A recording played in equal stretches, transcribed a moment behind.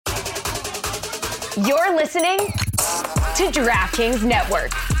You're listening to DraftKings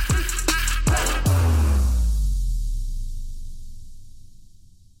Network.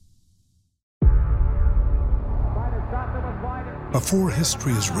 Before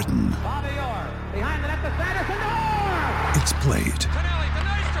history is written, it's played.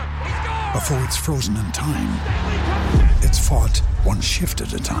 Before it's frozen in time, it's fought one shift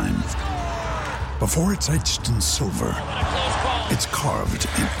at a time. Before it's etched in silver, it's carved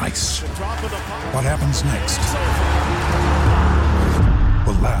in ice. What happens next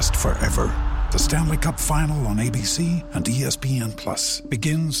will last forever. The Stanley Cup Final on ABC and ESPN Plus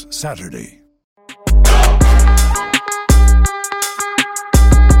begins Saturday.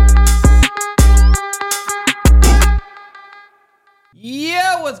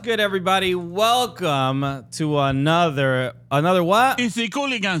 Yeah, what's good, everybody? Welcome to another what? Easy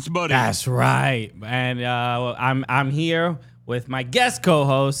Cooligans, buddy. That's right, and I'm here with my guest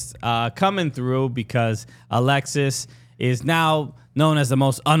co-host coming through because Alexis is now known as the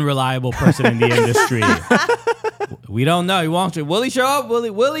most unreliable person in the industry. We don't know. He won't. Will he show up? Will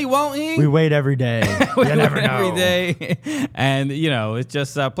he? Won't he? We wait every day. We You never wait know. every day, and it's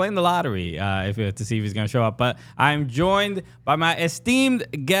just playing the lottery to see if he's going to show up. But I'm joined by my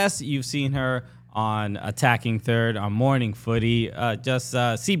esteemed guest. You've seen her on Attacking Third on Morning Footy,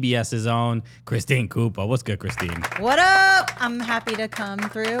 CBS's own Christine Cupo. What's good, Christine? What up? I'm happy to come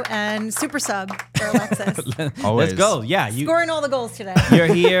through and super sub for Alexis. Let's go. Yeah, Scoring all the goals today. You're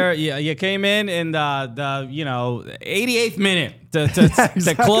here. You came in the 88th minute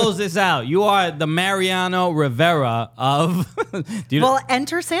to close this out. You are the Mariano Rivera of.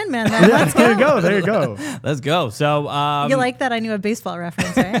 Enter Sandman then. Let's go. There you go. Let's go. So You like that? I knew a baseball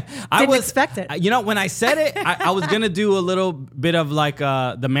reference, right? Didn't expect it. When I said it, I was gonna do a little bit of like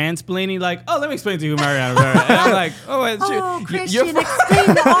the mansplaining, like, let me explain to you Mariano Rivera. And I'm like, Christian, explain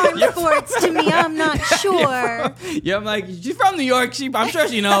the arm sports to me. I'm not sure. Yeah, I'm like, she's from New York. I'm sure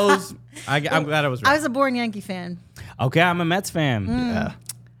she knows. I'm glad I was right. I was a born Yankee fan. Okay, I'm a Mets fan. Yeah.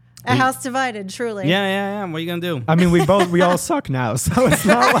 A house divided, truly. Yeah. What are you gonna do? I mean, we all suck now, so it's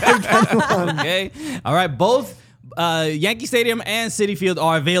not like anyone. Okay. All right. Both Yankee Stadium and Citi Field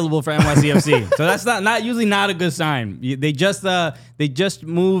are available for NYCFC, so that's not usually not a good sign. They just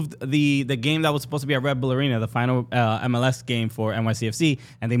moved the game that was supposed to be at Red Bull Arena, the final MLS game for NYCFC,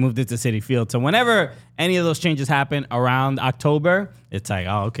 and they moved it to Citi Field. So whenever any of those changes happen around October, it's like,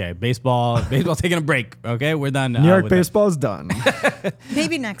 okay, baseball taking a break. Okay, we're done. New York baseball's done.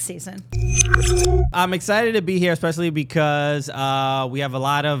 Maybe next season. I'm excited to be here, especially because we have a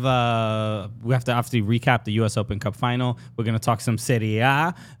lot of we have to obviously recap the U.S. Open Cup final. We're gonna talk some Serie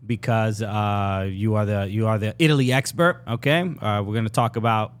A because you are the Italy expert. Okay, we're gonna talk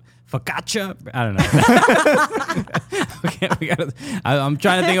about focaccia. I don't know. Okay, I'm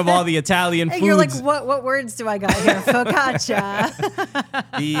trying to think of all the Italian foods. You're like, what words do I got here? Focaccia.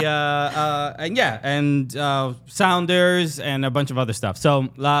 and Sounders and a bunch of other stuff. So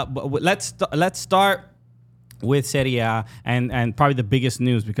let's start with Serie A and probably the biggest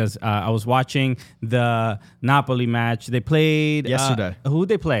news because I was watching the Napoli match. They played yesterday. Who'd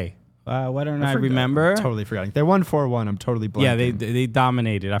they play? Why don't I remember? I'm totally forgetting. They won 4-1. I'm totally blanking. Yeah, they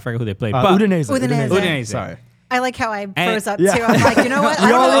dominated. I forget who they played. Udinese. Sorry. I like how I froze up too. I'm like, you know what?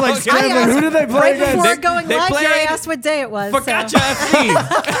 You all were like, who did they play right against? before going live here, I asked what day it was. Focaccia FC.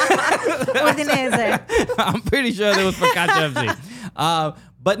 Udinese. I'm pretty sure it was Focaccia FC.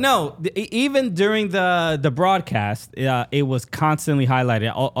 But no, even during the broadcast, it was constantly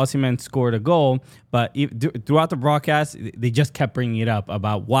highlighted. Osimhen scored a goal, but throughout the broadcast, they just kept bringing it up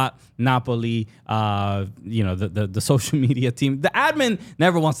about what Napoli, the social media team, the admin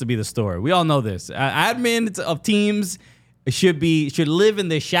never wants to be the story. We all know this. Admins of teams should live in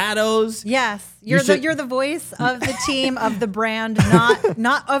the shadows. Yes, you're the voice of the team, of the brand,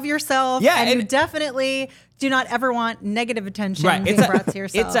 not of yourself. Yeah, and you definitely do not ever want negative attention being brought to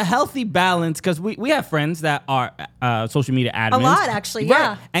yourself. It's a healthy balance because we have friends that are social media admins. A lot, actually, right.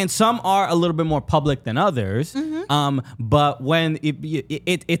 yeah. And some are a little bit more public than others. Mm-hmm. But when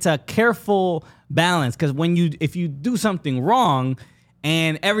it's a careful balance because if you do something wrong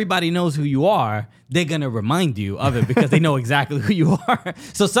and everybody knows who you are, they're going to remind you of it because they know exactly who you are.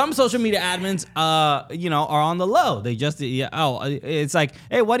 So some social media admins, are on the low. They just, it's like,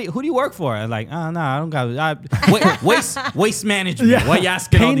 hey, who do you work for? I'm like, oh, no, I don't got waste management. Yeah. Why are you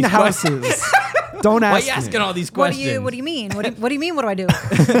asking all these houses. questions? Don't ask Why are you asking all these questions? What do you mean? What do you mean? What do I do?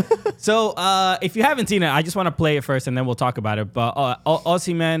 So if you haven't seen it, I just want to play it first and then we'll talk about it. But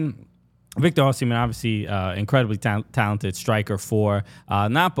Osimhen Victor Osimhen, obviously incredibly talented striker for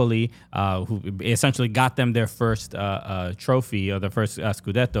Napoli, who essentially got them their first trophy or the first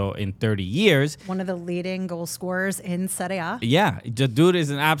Scudetto in 30 years. One of the leading goal scorers in Serie A. Yeah, the dude is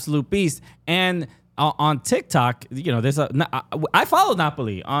an absolute beast. And on TikTok, I follow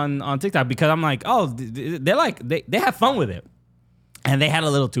Napoli on TikTok because I'm like, oh, they have fun with it. And they had a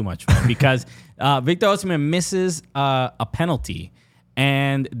little too much fun because Victor Osimhen misses a penalty.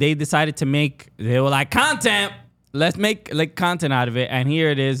 And they decided they were like, content. Let's make content out of it. And here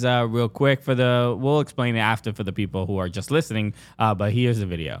it is real quick we'll explain it after for the people who are just listening. But here's the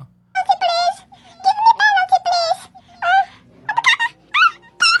video.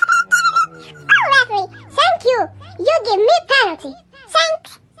 Thank you. You give me penalty.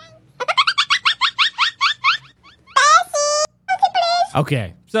 Thanks.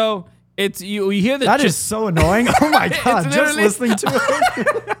 Okay, so it's you hear the That is so annoying. Oh my God, just listening to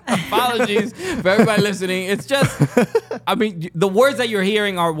it. Apologies for everybody listening. It's just, I mean, the words that you're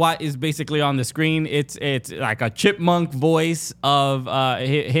hearing are what is basically on the screen. It's like a chipmunk voice of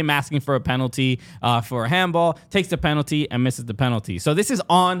him asking for a penalty for a handball, takes the penalty and misses the penalty. So this is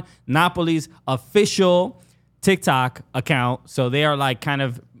on Napoli's official TikTok account. So they are like kind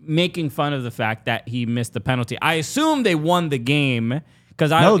of making fun of the fact that he missed the penalty. I assume they won the game.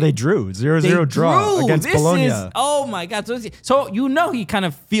 No, they drew. 0-0 draw against Bologna. Oh, my God. So he kind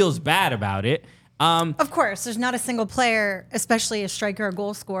of feels bad about it. Of course, there's not a single player, especially a striker or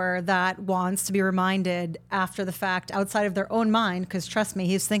goal scorer, that wants to be reminded after the fact, outside of their own mind, because trust me,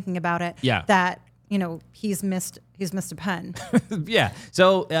 he's thinking about it, that, he's missed a pen. Yeah.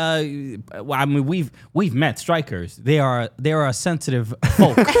 So, I mean, we've met strikers. They are a sensitive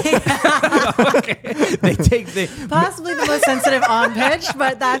folk. Okay. They take possibly the most sensitive on pitch,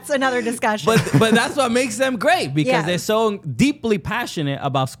 but that's another discussion. But that's what makes them great because they're so deeply passionate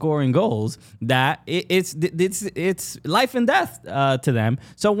about scoring goals that it's life and death to them.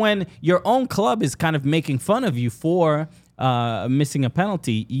 So when your own club is kind of making fun of you for missing a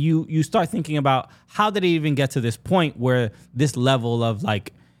penalty, you start thinking about how did it even get to this point where this level of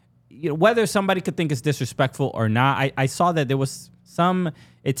whether somebody could think it's disrespectful or not. I saw that there was some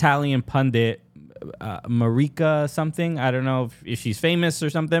Italian pundit, Marika something. I don't know if she's famous or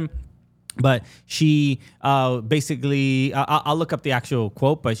something. But she basically, I'll look up the actual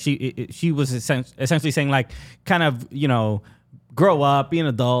quote, but she was essentially saying kind of, grow up, be an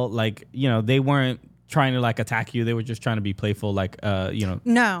adult. They weren't trying to attack you. They were just trying to be playful, No,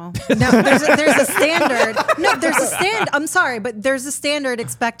 there's a standard. No, there's a stand. I'm sorry, but there's a standard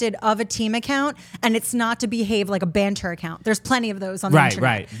expected of a team account, and it's not to behave like a banter account. There's plenty of those on the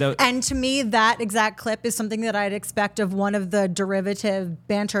internet. Right. And to me, that exact clip is something that I'd expect of one of the derivative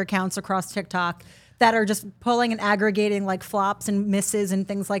banter accounts across TikTok that are just pulling and aggregating flops and misses and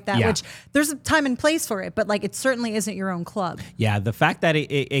things like that, which there's a time and place for it, but it certainly isn't your own club. Yeah, the fact that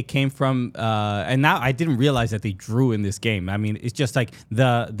it came from, and now I didn't realize that they drew in this game. I mean, it's just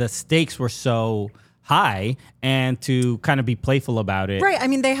the stakes were so high, and to kind of be playful about it. Right, I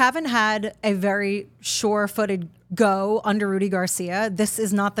mean, they haven't had a very sure-footed go under Rudy Garcia. This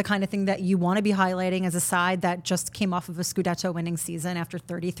is not the kind of thing that you want to be highlighting as a side that just came off of a Scudetto winning season after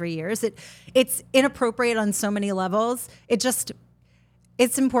 33 years. It's inappropriate on so many levels. It's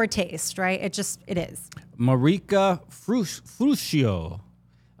in poor taste, right? It is. Marika Fruscio.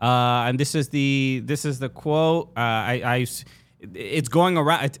 And this is the quote. It's going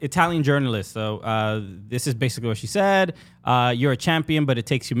around. It's Italian journalist. So this is basically what she said. You're a champion, but it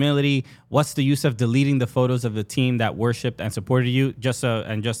takes humility. What's the use of deleting the photos of the team that worshipped and supported you? Just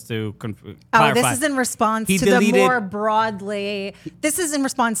to clarify. This is in response to the more broadly. This is in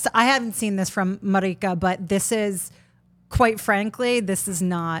response to. I haven't seen this from Marika, but this is. Quite frankly, this is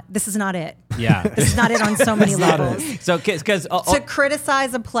not it. Yeah. This is not it on so many levels. So, because to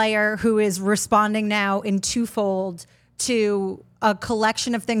criticize a player who is responding now in twofold to a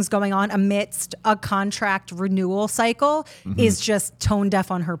collection of things going on amidst a contract renewal cycle is just tone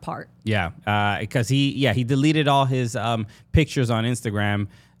deaf on her part. Yeah, because he deleted all his pictures on Instagram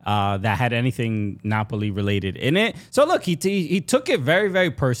that had anything Napoli related in it. So look, he took it very,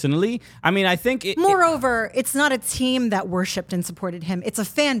 very personally. I mean, I think moreover, it's not a team that worshipped and supported him. It's a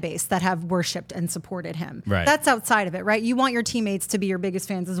fan base that have worshipped and supported him. Right. That's outside of it, right? You want your teammates to be your biggest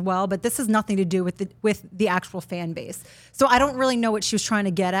fans as well, but this has nothing to do with the actual fan base. So I don't really know what she was trying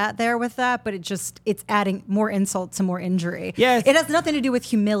to get at there with that, but it's adding more insult to more injury. Yes. It has nothing to do with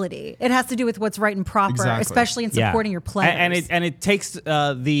humility. It has to do with what's right and proper, especially in supporting your players. And it takes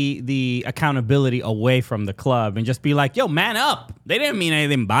the accountability away from the club and just be like, yo, man up. They didn't mean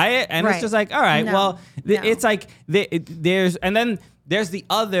anything by it. And it's just all right, it's there's, and then there's the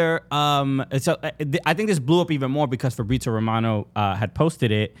other. I think this blew up even more because Fabrizio Romano had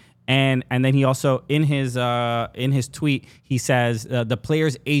posted it. And then he also in his tweet he says the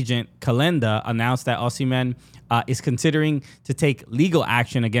player's agent Calenda announced that Osimhen is considering to take legal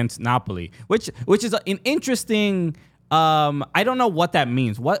action against Napoli, which is an interesting. I don't know what that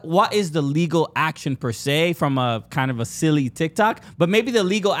means. What is the legal action per se from a kind of a silly TikTok? But maybe the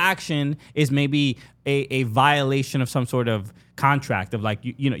legal action is maybe a violation of some sort of contract of like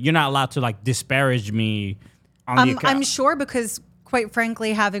you're not allowed to like disparage me on the account. I'm sure because, quite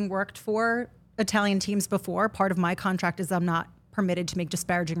frankly, having worked for Italian teams before, part of my contract is I'm not permitted to make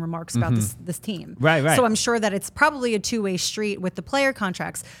disparaging remarks about this team. Right. So I'm sure that it's probably a two-way street with the player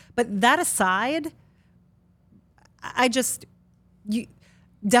contracts. But that aside,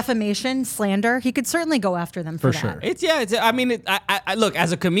 defamation, slander, he could certainly go after them for that. sure. I look,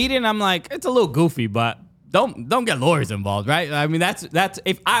 as a comedian, I'm like, it's a little goofy, but don't get lawyers involved, right? I mean, that's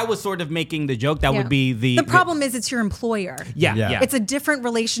if I was sort of making the joke, that would be the problem is it's your employer. Yeah. It's a different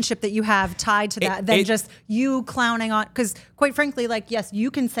relationship that you have tied to that than just you clowning on. Because quite frankly, like, yes,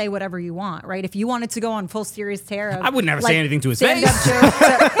 you can say whatever you want, right? If you wanted to go on full serious tear, I would never say anything to his stand-up face. jokes,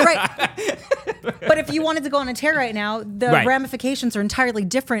 right? But if you wanted to go on a tear right now, the ramifications are entirely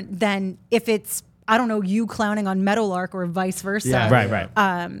different than if it's, I don't know, you clowning on Meadowlark or vice versa. Yeah. Right.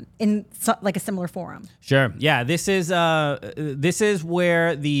 In like a similar forum. Sure. Yeah. This is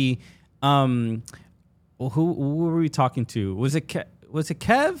where the who were we talking to? Was it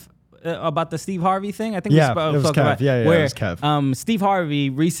Kev about the Steve Harvey thing? I think it was Kev. About, yeah, where, it was Kev. Steve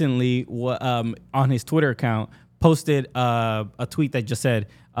Harvey recently on his Twitter account posted a tweet that just said,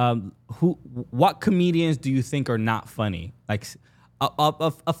 what comedians do you think are not funny? Like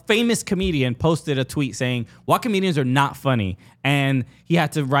a famous comedian posted a tweet saying, what comedians are not funny? And he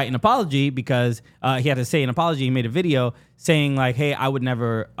had to write an apology because he had to say an apology. He made a video saying like, hey, I would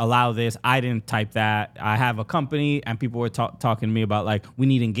never allow this. I didn't type that. I have a company and people were talking to me about like, we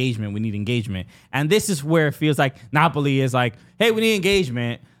need engagement. And this is where it feels like Napoli is like, hey, we need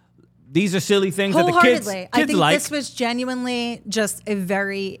engagement. These are silly things that the kids I think like. this was genuinely just a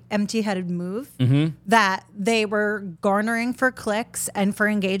very empty-headed move that they were garnering for clicks and for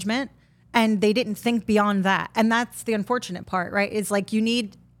engagement, and they didn't think beyond that. And that's the unfortunate part, right? It's like you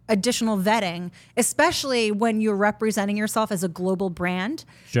need additional vetting, especially when you're representing yourself as a global brand.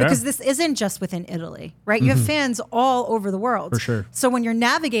 Sure. Because this isn't just within Italy, right? You have fans all over the world. For sure. So when you're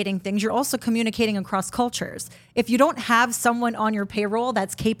navigating things, you're also communicating across cultures. If you don't have someone on your payroll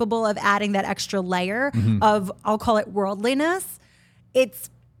that's capable of adding that extra layer of, I'll call it worldliness,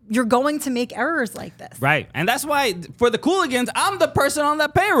 you're going to make errors like this. Right. And that's why for the Cooligans, I'm the person on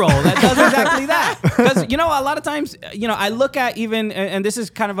that payroll that does exactly that. Because, a lot of times, I look at even, and this is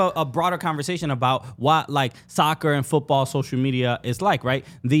kind of a broader conversation about what like soccer and football social media is like, right?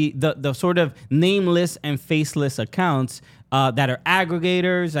 The sort of nameless and faceless accounts that are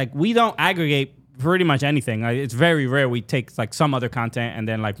aggregators. Like we don't aggregate pretty much anything. Like, it's very rare we take like some other content and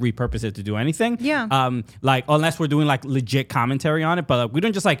then like repurpose it to do anything. Yeah. Like unless we're doing like legit commentary on it, but like, we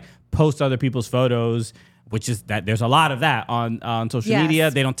don't just like post other people's photos, which is that there's a lot of that on social media.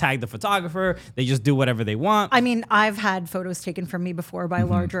 They don't tag the photographer. They just do whatever they want. I mean, I've had photos taken from me before by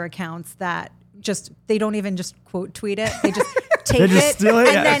larger accounts that they don't even just quote tweet it. They just take it, steal it.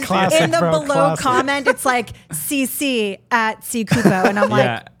 And then classic, in the below classic. comment, it's like CC at Cupo, and I'm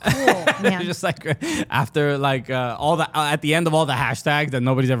like, cool, man. Just like after like all the at the end of all the hashtags that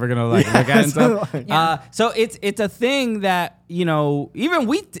nobody's ever gonna like look at and stuff. So it's a thing that even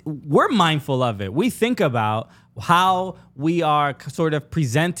we're mindful of it. We think about how we are sort of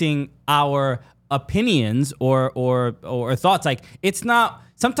presenting our opinions or thoughts. Like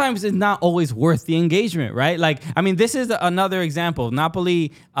sometimes it's not always worth the engagement, right? Like, I mean, this is another example.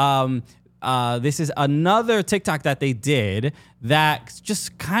 Napoli, this is another TikTok that they did that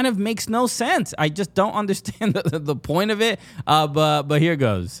just kind of makes no sense. I just don't understand the point of it. But here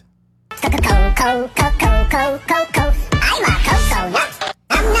goes. I'm a coconut.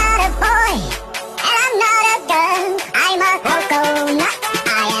 I'm not a boy, and I'm not a girl. I'm a coconut.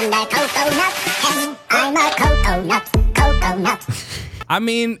 I am the coconut, and I'm a coconut. I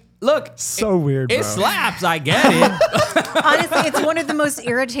mean, look. So weird, bro. It slaps, I get it. Honestly, it's one of the most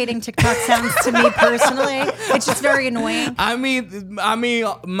irritating TikTok sounds to me personally. It's just very annoying. I mean, my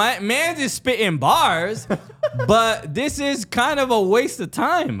man is spitting bars, but this is kind of a waste of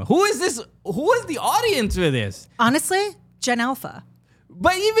time. Who is this? Who is the audience for this? Honestly, Gen Alpha.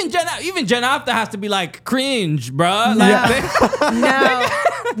 But even Gen Alpha has to be like cringe, bruh. Like,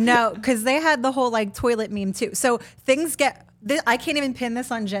 No, because they had the whole like toilet meme too. So things get I can't even pin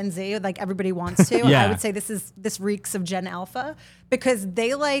this on Gen Z like everybody wants to. Yeah. I would say this reeks of Gen Alpha because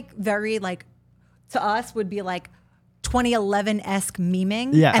they like very like to us would be like 2011-esque memeing.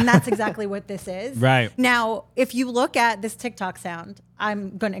 Yeah. And that's exactly what this is. Right. Now, if you look at this TikTok sound,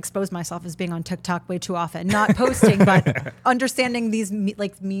 I'm going to expose myself as being on TikTok way too often, not posting, but understanding these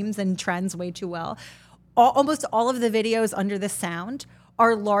like memes and trends way too well. Almost all of the videos under this sound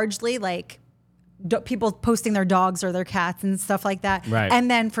are largely like people posting their dogs or their cats and stuff like that. Right. And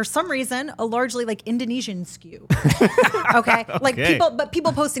then for some reason, a largely like Indonesian skew. Okay. Like Okay.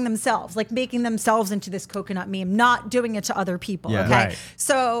 people posting themselves, like making themselves into this coconut meme, not doing it to other people. Yeah. Okay. Right.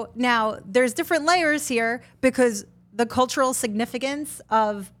 So now there's different layers here because the cultural significance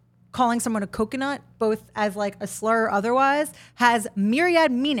of calling someone a coconut, both as like a slur or otherwise, has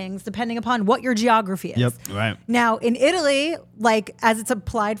myriad meanings depending upon what your geography is. Yep. Right. Now, in Italy, like as it's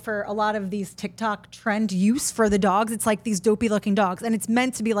applied for a lot of these TikTok trend use for the dogs, it's like these dopey looking dogs and it's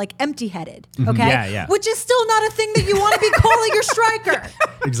meant to be like empty headed. Okay. Yeah, yeah. Which is still not a thing that you want to be calling your striker.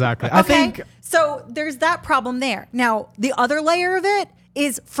 Exactly. I Okay. think So there's that problem there. Now, the other layer of it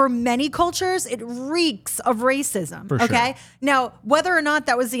is for many cultures, it reeks of racism. For sure. Okay. Now, whether or not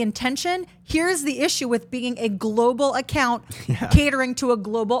that was the intention, here's the issue with being a global account catering to a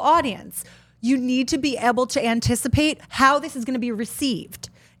global audience. You need to be able to anticipate how this is going to be received.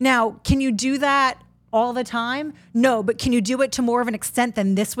 Now, can you do that all the time? No, but can you do it to more of an extent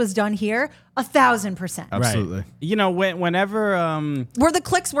than this was done here? 1,000%. Absolutely. Right. You know, whenever Were the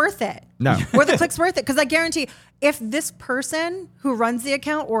clicks worth it? No. Were the clicks worth it? Because I guarantee if this person who runs the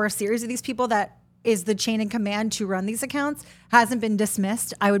account or a series of these people that is the chain in command to run these accounts hasn't been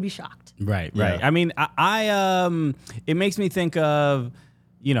dismissed, I would be shocked. Right, Yeah. right. I mean, I it makes me think of,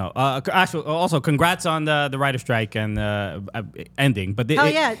 you know, actually, also congrats on the writer strike and ending. But Oh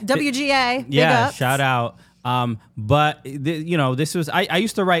yeah, WGA. Big yeah, ups. shout out. You know, this was I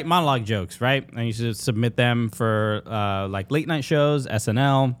used to write monologue jokes, right? I used to submit them for like late night shows,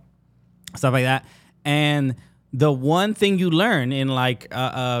 SNL, stuff like that. And the one thing you learn in like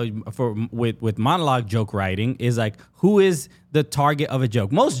with monologue joke writing is like who is the target of a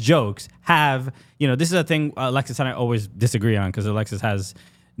joke. Most jokes have, you know, this is a thing Alexis and I always disagree on because Alexis has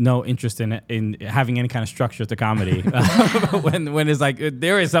no interest in having any kind of structure to comedy when it's like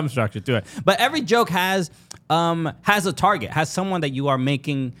there is some structure to it. But every joke has a target, has someone that you are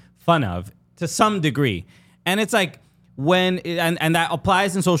making fun of to some degree, and it's like. And that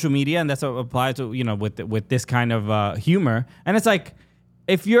applies in social media, and that's what applies to, you know, with this kind of humor. And it's like,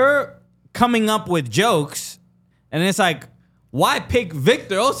 if you're coming up with jokes, and it's like, why pick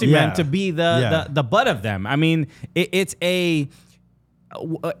Victor Osimhen to be the butt of them? I mean,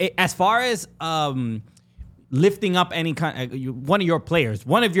 as far as lifting up any kind, one of your players,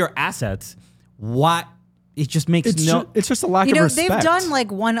 one of your assets, what? It just makes it's just a lack You of know, respect. they've done like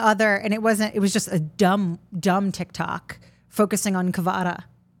one other, and it was just a dumb TikTok focusing on Kvara.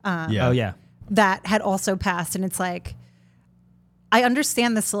 Oh yeah. That had also passed, and it's like, I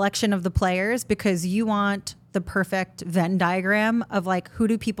understand the selection of the players because you want the perfect Venn diagram of like who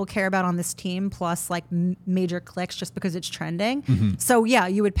do people care about on this team plus like major clicks just because it's trending. Mm-hmm. So yeah,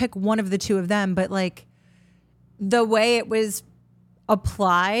 you would pick one of the two of them, but like the way it was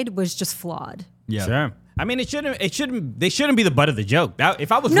applied was just flawed. Yeah. Sure. I mean, they shouldn't be the butt of the joke.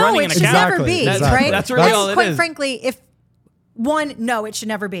 If I was No, running it an should account, never be, Exactly. right? That's really all it quite is. frankly, no, it should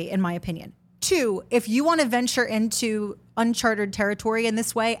never be, in my opinion. 2, if you want to venture into uncharted territory in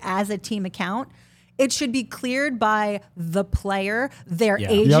this way as a team account, it should be cleared by the player, their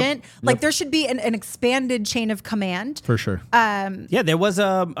agent. Yep. Like there should be an expanded chain of command. For sure. Yeah, there was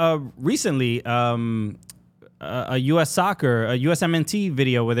recently a U.S. soccer, a USMNT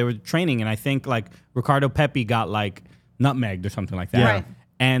video where they were training, and I think like Ricardo Pepi got like nutmegged or something like that. Yeah. Right.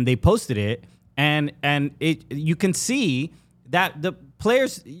 And they posted it, and you can see that the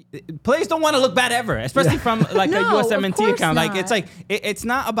players don't want to look bad ever, especially from like No, a of USMNT course account. Like not. it's like it's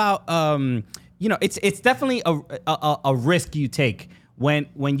not about you know, it's definitely a risk you take when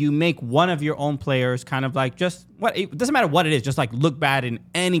you make one of your own players kind of like just it doesn't matter what it is, just like look bad in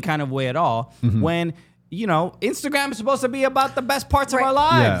any kind of way at all. When you know, Instagram is supposed to be about the best parts of Right. our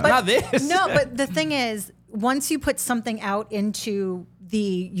lives, Yeah. not this. No, but the thing is, once you put something out into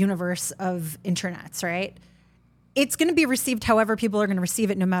the universe of internets, right? It's going to be received however people are going to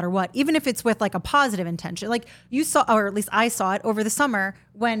receive it no matter what, even if it's with like a positive intention. Like you saw, or at least I saw it over the summer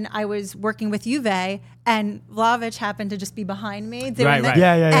when I was working with Juve and Vlahovic happened to just be behind me doing Right, that. right.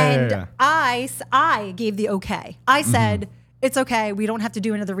 Yeah. And I gave the okay. I said, it's okay. We don't have to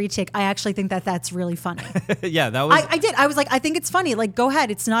do another retake. I actually think that that's really funny. Yeah, that was. I did. I was like, I think it's funny. Like, go ahead.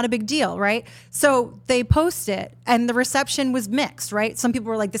 It's not a big deal, right? So they post it, and the reception was mixed, right? Some people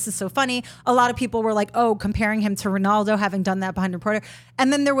were like, this is so funny. A lot of people were like, oh, comparing him to Ronaldo, having done that behind a reporter.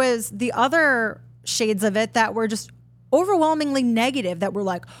 And then there was the other shades of it that were just overwhelmingly negative, that were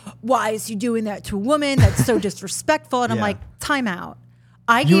like, why is he doing that to a woman? That's so disrespectful. And I'm like, time out.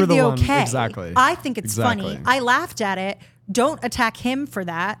 I gave the okay. Exactly. I think it's funny. I laughed at it. Don't attack him for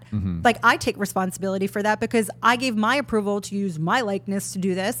that. Like, I take responsibility for that because I gave my approval to use my likeness to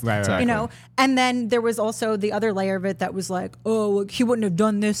do this. Right. You know? And then there was also the other layer of it that was like, oh, look, he wouldn't have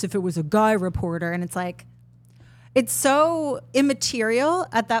done this if it was a guy reporter. And it's like, it's so immaterial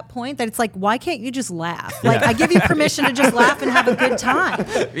at that point that it's like, why can't you just laugh? Like, I give you permission to just laugh and have a good time.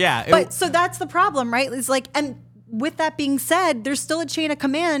 Yeah. But so that's the problem, right? It's like, and with that being said, there's still a chain of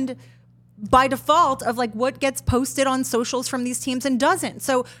command by default of like what gets posted on socials from these teams and doesn't.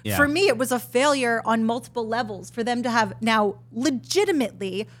 So for me, it was a failure on multiple levels for them to have now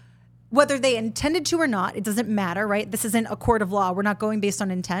legitimately, whether they intended to or not, it doesn't matter, right? This isn't a court of law. We're not going based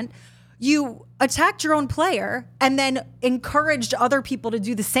on intent. You attacked your own player and then encouraged other people to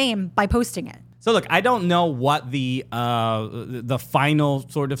do the same by posting it. So look, I don't know what the final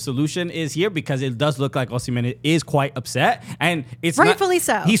sort of solution is here, because it does look like Osimhen is quite upset, and it's rightfully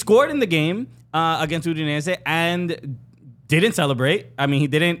so. He scored in the game against Udinese and didn't celebrate. I mean, he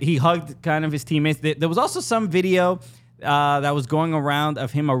didn't. He hugged kind of his teammates. There was also some video that was going around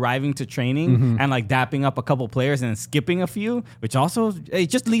of him arriving to training and like dapping up a couple players and then skipping a few, which also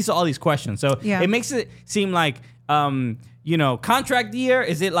it just leads to all these questions. So it makes it seem like. Contract year?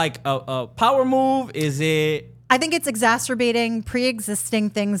 Is it like a power move? Is it? I think it's exacerbating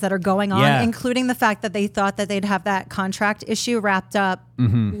pre-existing things that are going on, including the fact that they thought that they'd have that contract issue wrapped up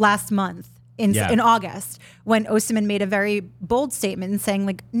last month in August, when Osimhen made a very bold statement saying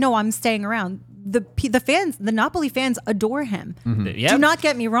like, no, I'm staying around. The fans, the Napoli fans adore him. Do not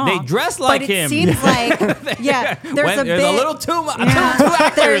get me wrong. They dress like him. It seems like, there's a little too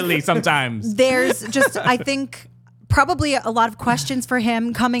accurately sometimes. There's just, I think, probably a lot of questions for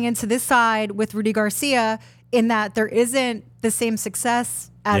him coming into this side with Rudy Garcia, in that there isn't the same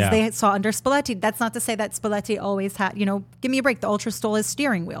success as they saw under Spalletti. That's not to say that Spalletti always had, give me a break. The Ultra stole his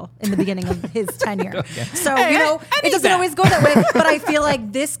steering wheel in the beginning of his tenure. So, it doesn't always go that way. But I feel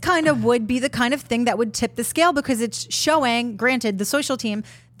like this kind of would be the kind of thing that would tip the scale, because it's showing, granted, the social team,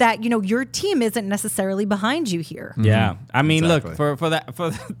 that your team isn't necessarily behind you here. Yeah, I mean, look, for that,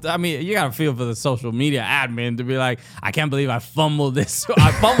 I mean, you gotta feel for the social media admin to be like, I can't believe I fumbled this.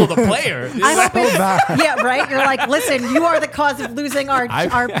 I fumbled a player. I hope yeah, right. You're like, listen, you are the cause of losing our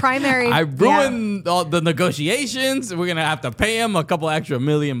primary. I ruined all the negotiations. We're gonna have to pay him a couple extra $1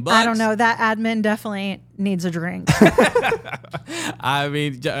 million. I don't know. That admin definitely needs a drink. I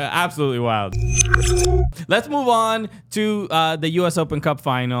mean, absolutely wild. Let's move on to the U.S. Open Cup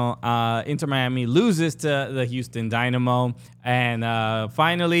final. Inter Miami loses to the Houston Dynamo. And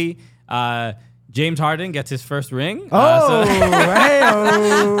finally, James Harden gets his first ring. So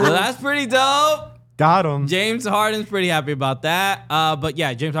that's pretty dope. Got him. James Harden's pretty happy about that. But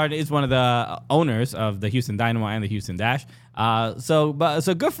yeah, James Harden is one of the owners of the Houston Dynamo and the Houston Dash. So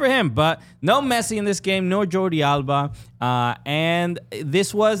good for him. But no Messi in this game, no Jordi Alba. And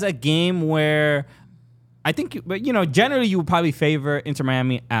this was a game where I think, generally you would probably favor Inter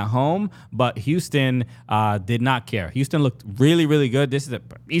Miami at home, but Houston did not care. Houston looked really, really good. This is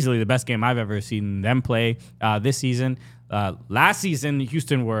easily the best game I've ever seen them play this season. Last season,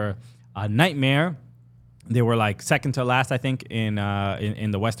 Houston were a nightmare. They were like second to last, I think, in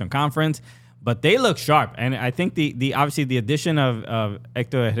the Western Conference, but they look sharp. And I think the obviously the addition of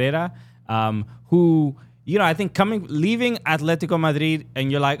Hector Herrera, who. I think leaving Atletico Madrid, and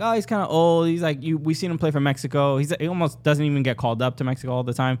you're like, oh, he's kind of old. He's like, we've seen him play for Mexico. He almost doesn't even get called up to Mexico all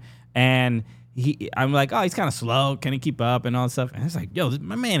the time. And I'm like, oh, he's kind of slow. Can he keep up and all that stuff? And it's like, yo,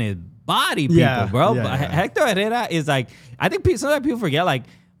 my man is body people, bro. But Hector Herrera is like, I think sometimes people forget, like,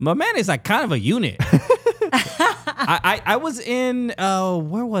 my man is like kind of a unit. I was in,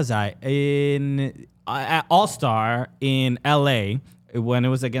 where was I? At All-Star in LA when it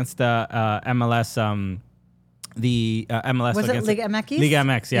was against the MLS. The MLS was it Liga MX? Liga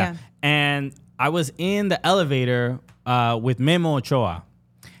MX, yeah. And I was in the elevator with Memo Ochoa,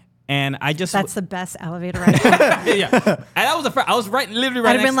 and that's the best elevator ride. Yeah, and that was I was literally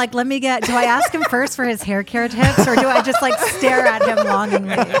right. I'd have been like, do I ask him first for his hair care tips, or do I just like stare at him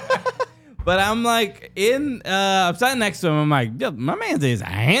longingly? But I'm like I'm sitting next to him. I'm like, yo, my man is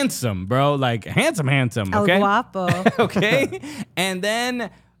handsome, bro. Like handsome. Okay. El guapo. Okay. And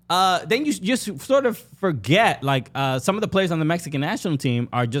then then you just sort of forget like some of the players on the Mexican national team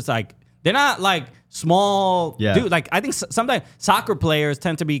are just like they're not like small dude. Like I think sometimes soccer players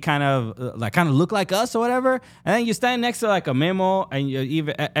tend to be kind of look like us or whatever. And then you stand next to like a Memo, and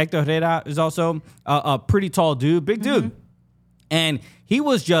even Hector Herrera is also a pretty tall dude, big dude, and he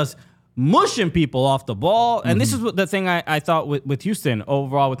was just mushing people off the ball. And this is what the thing I thought with Houston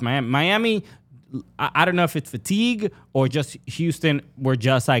overall with Miami. Miami, I don't know if it's fatigue or just Houston were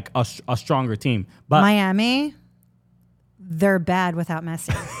just like a stronger team. But Miami, they're bad without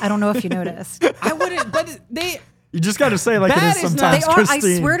Messi. I don't know if you noticed. I wouldn't, but they... You just got to say like Bad it is is sometimes, They are, I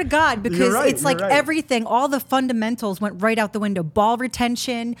Christine. swear to God, because right, it's like you're right. everything, all the fundamentals went right out the window. Ball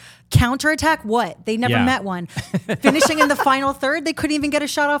retention, counterattack, what? They never met one. Finishing in the final third, they couldn't even get a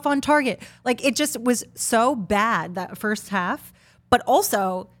shot off on target. Like it just was so bad that first half. But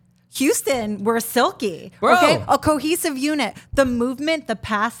also, Houston were silky. Bro. Okay, a cohesive unit. The movement, the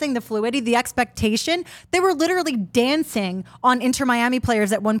passing, the fluidity, the expectation. They were literally dancing on Inter Miami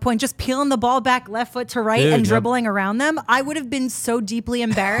players at one point, just peeling the ball back left foot to right and dribbling around them. I would have been so deeply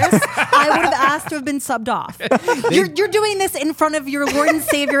embarrassed. I would have asked to have been subbed off. You're doing this in front of your Lord and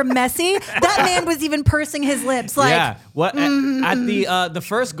Savior Messi. That man was even pursing his lips. Like, What at the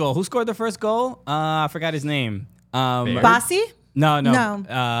first goal? Who scored the first goal? I forgot his name. Bassi? No.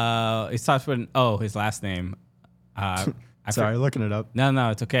 No. It starts with his last name. Sorry, looking it up. No,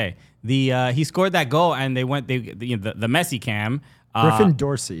 it's okay. He scored that goal, and the Messi cam. Griffin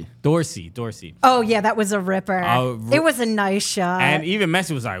Dorsey. Dorsey. Oh, yeah, that was a ripper. It was a nice shot. And even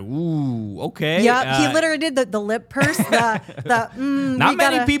Messi was like, "Ooh, okay." Yep, he literally did the lip purse. Not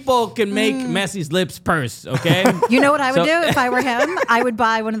many people can make Messi's lips purse. Okay. You know what I would do if I were him? I would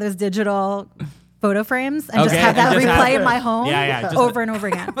buy one of those digital photo frames and just have that replay in my home over and over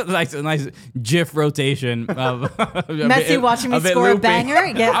again. Like a nice GIF rotation of Messi watching me score a banger.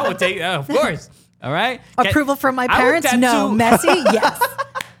 Yeah. I would take that, of course. All right. Approval from my parents? No. Messi? Yes.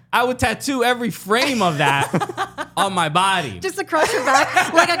 I would tattoo every frame of that on my body. Just across your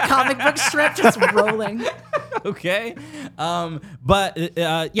back like a comic book strip just rolling. Okay. But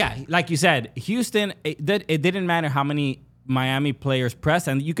like you said, Houston, it didn't matter how many Miami players press,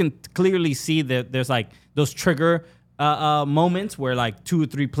 and you can clearly see that there's like those trigger moments where like 2 or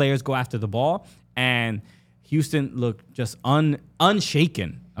 3 players go after the ball, and Houston looked just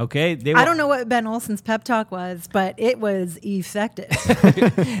unshaken. Okay, I don't know what Ben Olsen's pep talk was, but it was effective.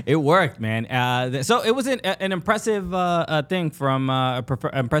 It worked, man. So it was an impressive thing from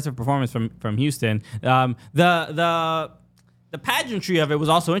impressive performance from Houston. The pageantry of it was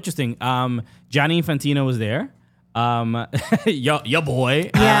also interesting. Gianni Infantino was there. Your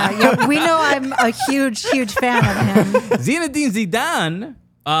boy. Yeah, we know I'm a huge fan of him. Zinedine Zidane.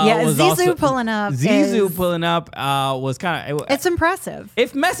 Zizou pulling up was kind of. It's impressive.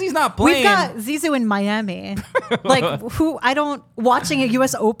 If Messi's not playing, we've got Zizou in Miami. Watching a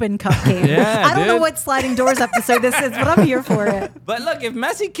U.S. Open Cup game. Yeah, I don't know what sliding doors episode this is, but I'm here for it. But look, if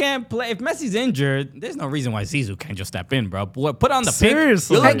Messi can't play, if Messi's injured, there's no reason why Zizou can't just step in, bro. Put on the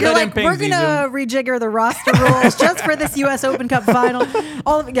Seriously. pink. You're like, we're gonna rejigger the roster rules just for this U.S. Open Cup final.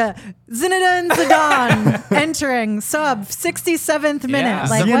 Zinedine Zidane entering sub 67th minute. Yeah.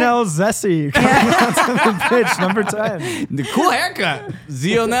 Like, Zionel Zessi coming onto the pitch, number 10. The cool haircut,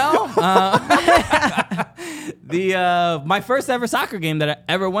 Zionel. My first ever soccer game that I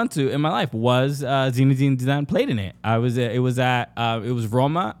ever went to in my life was Zinedine Zidane played in it. It was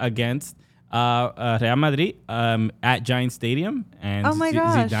Roma against Real Madrid at Giant Stadium, and oh my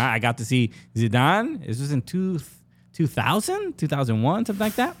gosh. Zidane, I got to see Zidane. This was in 2000, 2001, something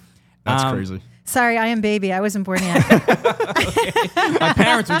like that. That's crazy. Sorry, I am baby. I wasn't born yet. My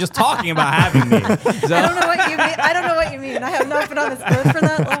parents were just talking about having me. So, I don't know what you mean. I have not been on this earth for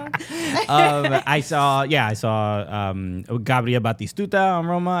that long. I saw Gabriel Batistuta on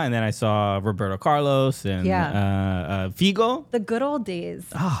Roma, and then I saw Roberto Carlos and Figo. The good old days.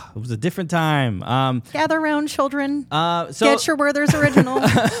 It was a different time. Gather round, children. So Get your Werther's original.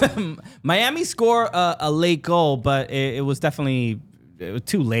 Miami scored a late goal, but it was definitely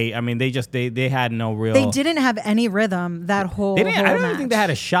too late. I mean, they had no real. They didn't have any rhythm that whole. I don't even match. think they had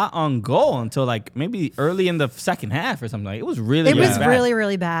a shot on goal until like maybe early in the second half or something. Like, it was really. It was bad. really,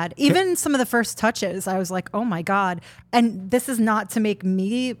 really bad. Even some of the first touches, I was like, "Oh my god!" And this is not to make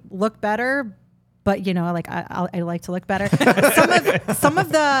me look better, but I like to look better. some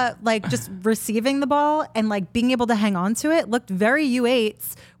of the like just receiving the ball and like being able to hang on to it looked very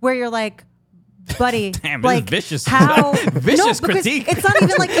U8s, where you're like, buddy, damn, like vicious, how vicious critique. It's not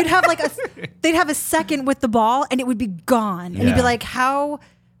even like they'd have a second with the ball and it would be gone, and you'd be like, how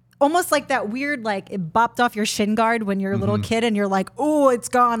almost like that weird, like it bopped off your shin guard when you're a little kid and you're like, oh, it's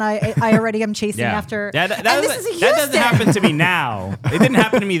gone. I already am chasing after. That this is that doesn't happen to me now. It didn't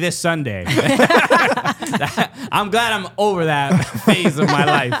happen to me this Sunday. I'm glad I'm over that phase of my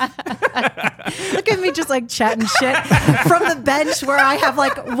life. Look at me just like chatting shit from the bench where I have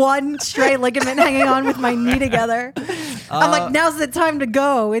like one stray ligament hanging on with my knee together. I'm like, now's the time to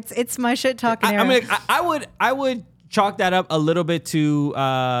go. It's my shit talking era. I mean, I would chalk that up a little bit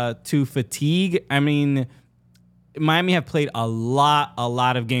to fatigue. I mean, Miami have played a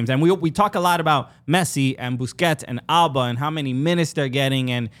lot of games, and we talk a lot about Messi and Busquets and Alba and how many minutes they're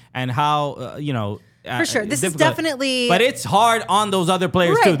getting and how For sure, this is difficult. definitely. But it's hard on those other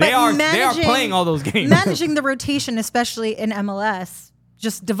players Right, too. They but are playing all those games. Managing the rotation, especially in MLS.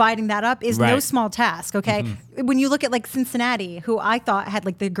 Just dividing that up is no Right. small task, okay? When you look at like Cincinnati, who I thought had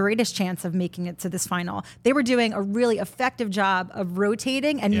like the greatest chance of making it to this final, they were doing a really effective job of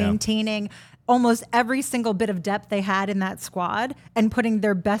rotating and maintaining almost every single bit of depth they had in that squad and putting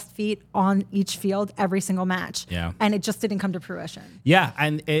their best feet on each field every single match. Yeah. And it just didn't come to fruition. Yeah,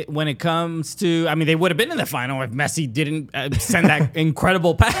 and when it comes to, I mean, they would have been in the final if Messi didn't send that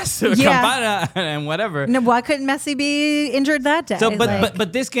incredible pass to Campana and whatever. No, why couldn't Messi be injured that day? So,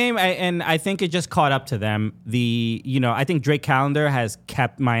 but this game, I think it just caught up to them. I think Drake Callender has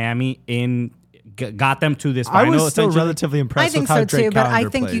kept Miami got them to this final. I was still essentially. relatively impressed I think with how so Drake too, but I Callender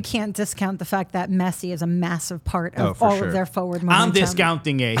think you played. can't discount the fact that Messi is a massive part of for all sure. of their forward momentum. I'm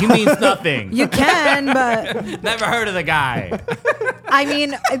discounting it. He means nothing. You can, but Never heard of the guy. I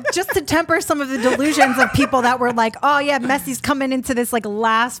mean, just to temper some of the delusions of people that were like, oh yeah, Messi's coming into this like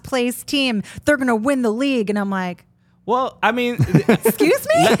last place team. They're going to win the league. And I'm like, Well, I mean, excuse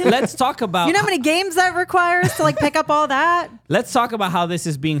me? let's talk about. You know how many games that requires to like pick up all that? Let's talk about how this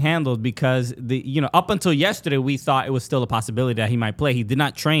is being handled because up until yesterday we thought it was still a possibility that he might play. He did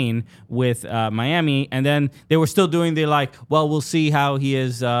not train with Miami, and then they were still doing the like, well, we'll see how he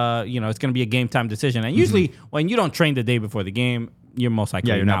is. It's going to be a game time decision, and usually when you don't train the day before the game, you're most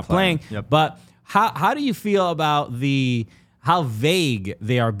likely you're not not playing. playing. But how do you feel about how vague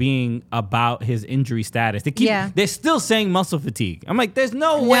they are being about his injury status? They're still saying muscle fatigue. I'm like, there's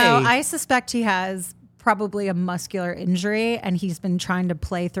no way. No, I suspect he has probably a muscular injury and he's been trying to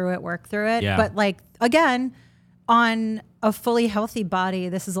play through it, work through it. Yeah. But like, again, on a fully healthy body,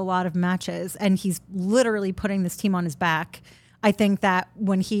 this is a lot of matches and he's literally putting this team on his back. I think that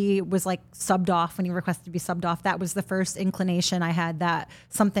when he was like subbed off, when he requested to be subbed off, that was the first inclination I had that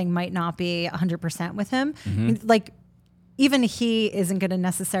something might not be 100% with him. Like, even he isn't going to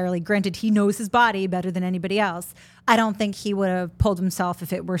necessarily, granted, he knows his body better than anybody else. I don't think he would have pulled himself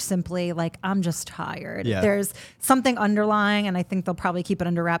if it were simply like, I'm just tired. Yeah. There's something underlying, and I think they'll probably keep it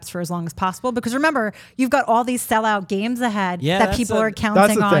under wraps for as long as possible. Because remember, you've got all these sellout games ahead that people are counting on.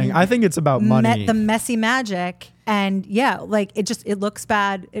 That's the thing. I think it's about money. The Messi magic. And it looks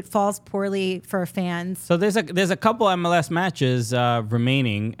bad. It falls poorly for fans. So there's a couple MLS matches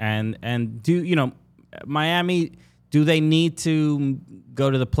remaining, and do Miami? Do they need to go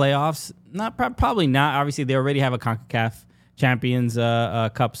to the playoffs? Not probably not. Obviously, they already have a CONCACAF Champions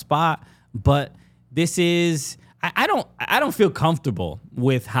Cup spot, but this is. I don't feel comfortable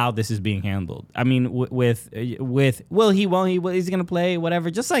with how this is being handled. I mean, with will he? Won't he? Is he going to play?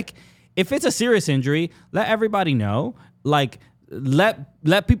 Whatever. Just like if it's a serious injury, let everybody know. Like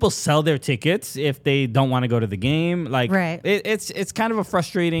let people sell their tickets if they don't want to go to the game. Like it's kind of a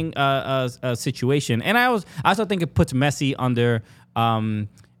frustrating situation. And I also think it puts Messi under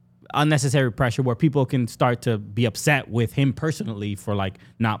unnecessary pressure where people can start to be upset with him personally for like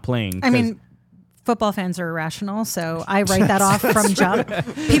not playing. I mean, football fans are irrational, so I write that off from jump.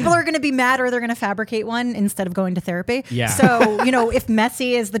 People are going to be mad or they're going to fabricate one instead of going to therapy. Yeah. So, if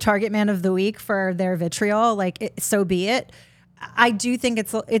Messi is the target man of the week for their vitriol, so be it. I do think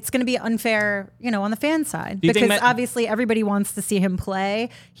it's going to be unfair, on the fan side, because obviously everybody wants to see him play.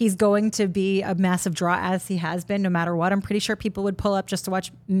 He's going to be a massive draw as he has been, no matter what. I'm pretty sure people would pull up just to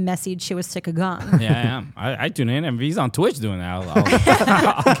watch Messi chew a stick of gum. Yeah, I tune in, and if he's on Twitch doing that,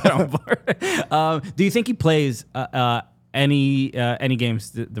 I'll get on board. Do you think he plays any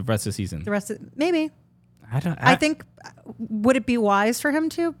games the rest of the season? Maybe. I think, would it be wise for him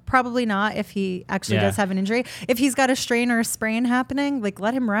to? Probably not if he actually does have an injury. If he's got a strain or a sprain happening,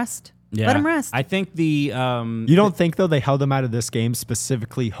 let him rest. Yeah. Let him rest. I think You don't think, though, they held him out of this game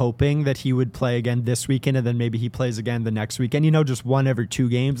specifically hoping that he would play again this weekend and then maybe he plays again the next weekend? Just 1 every 2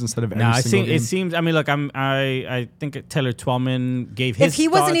 games instead of every single game? It seems, I mean, look, I think Taylor Twellman gave his If he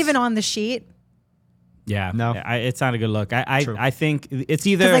wasn't thoughts. even on the sheet. Yeah. No. It's not a good look. True. I think it's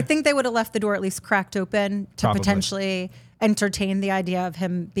either... Because I think they would have left the door at least cracked open to Probably. potentially... entertained the idea of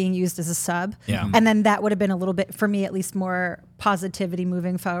him being used as a sub. Yeah. And then that would have been a little bit, for me at least, more positivity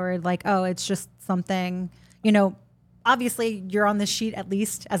moving forward. Like, oh, it's just something, obviously you're on this sheet at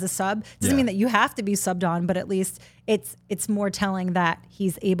least as a sub. Doesn't mean that you have to be subbed on, but at least it's more telling that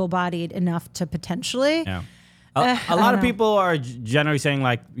he's able-bodied enough to potentially. Yeah. A lot of people are generally saying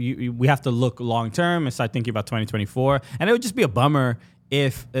like we have to look long-term and start thinking about 2024. And it would just be a bummer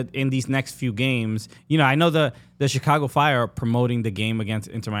if in these next few games, I know the Chicago Fire are promoting the game against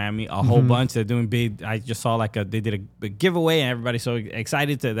Inter Miami a whole bunch. They're doing big. I just saw they did a big giveaway and everybody's so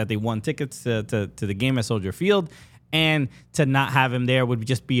excited that they won tickets to the game at Soldier Field. And to not have him there would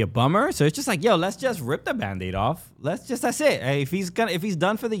just be a bummer. So it's just like, let's just rip the Band-Aid off. That's it. If he's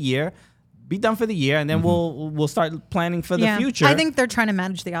done for the year, be done for the year, and then we'll start planning for the future. I think they're trying to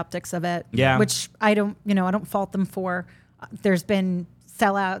manage the optics of it. Yeah. Which I don't fault them for. There's been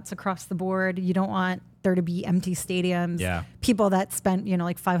sellouts across the board. You don't want there to be empty stadiums. Yeah. People that spent,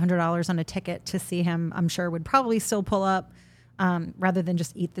 like $500 on a ticket to see him, I'm sure would probably still pull up rather than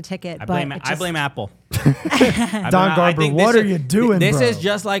just eat the ticket. I blame Apple. Don Garber, what are you doing, This bro? is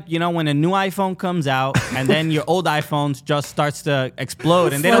just like, when a new iPhone comes out and then your old iPhone just starts to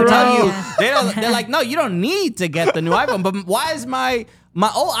explode and they don't tell you, they're like, no, you don't need to get the new iPhone. But why is my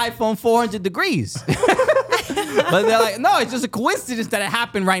old iPhone 400 degrees? But they're like, no, it's just a coincidence that it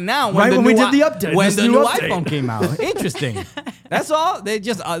happened right now. When we did the update. When the new iPhone came out. Interesting. That's all. They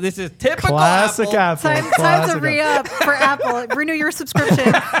just, this is typical Classic Apple. Time to re-up for Apple. Renew your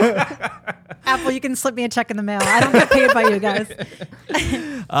subscription. Apple, you can slip me a check in the mail. I don't get paid by you guys.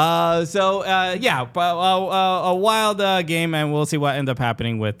 A wild game, and we'll see what ends up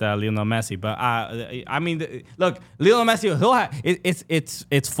happening with Lionel Messi. But look, Lionel Messi,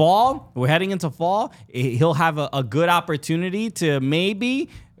 it's fall. We're heading into fall. He'll have a good opportunity to maybe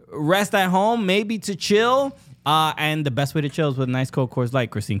rest at home, maybe to chill. And the best way to chill is with a nice cold Coors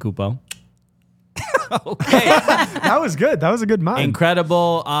Light, Christine Cupo. Okay. That was good. That was a good mind.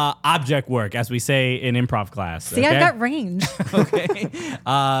 Incredible object work, as we say in improv class. See, I've got range. Okay.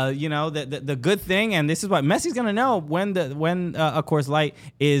 The good thing, and this is what Messi's gonna know when a Coors Light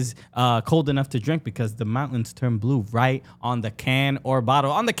is cold enough to drink, because the mountains turn blue right on the can or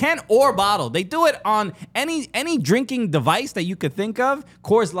bottle. On the can or bottle. They do it on any drinking device that you could think of.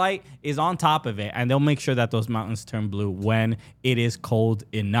 Coors Light is on top of it, and they'll make sure that those mountains turn blue when it is cold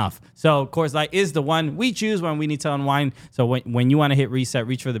enough. So Coors Light is the one we choose when we need to unwind. So when you want to hit reset,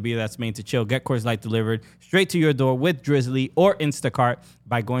 reach for the beer that's made to chill. Get Coors Light delivered straight to your door with Drizzly or Instacart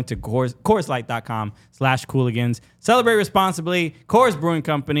by going to CoorsLight.com/Cooligans. Celebrate responsibly. Coors Brewing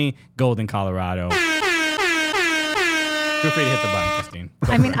Company, Golden, Colorado. Feel free to hit the button,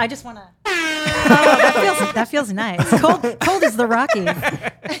 Christine. I just want to. Oh, that feels nice. Cold as the Rockies.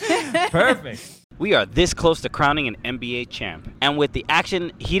 Perfect. We are this close to crowning an NBA champ. And with the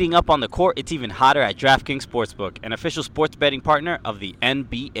action heating up on the court, it's even hotter at DraftKings Sportsbook, an official sports betting partner of the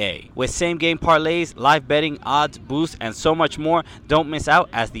NBA. With same-game parlays, live betting, odds, boosts, and so much more, don't miss out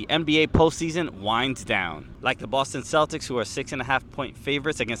as the NBA postseason winds down. Like the Boston Celtics, who are 6.5-point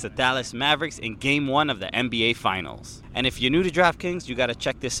favorites against the Dallas Mavericks in Game 1 of the NBA Finals. And if you're new to DraftKings, you gotta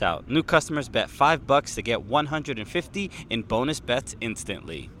check this out. New customers bet $5 to get $150 in bonus bets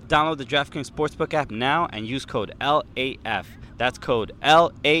instantly. Download the DraftKings Sportsbook app now and use code LAF. That's code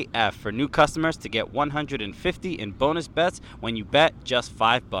LAF for new customers to get $150 in bonus bets when you bet just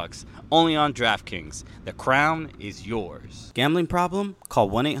 $5. Only on DraftKings. The crown is yours. Gambling problem? Call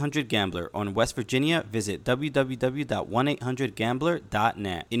 1-800-GAMBLER. Or in West Virginia, visit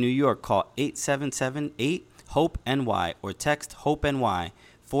www.1800gambler.net. In New York, call 877-8-HOPE-NY or text HOPE-NY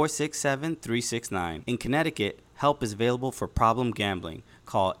 467-369. In Connecticut, help is available for problem gambling.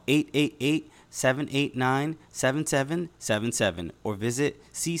 Call 888-789-7777 or visit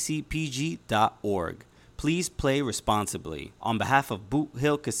ccpg.org. Please play responsibly. On behalf of Boot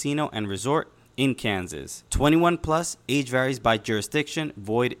Hill Casino and Resort in Kansas. 21 plus, age varies by jurisdiction,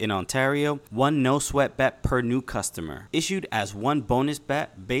 void in Ontario. One no sweat bet per new customer. Issued as one bonus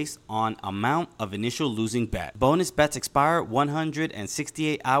bet based on amount of initial losing bet. Bonus bets expire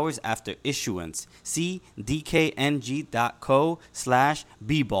 168 hours after issuance. See dkng.co/bball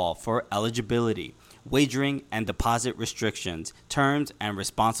for eligibility, wagering and deposit restrictions, terms, and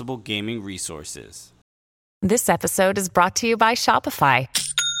responsible gaming resources. This episode is brought to you by Shopify.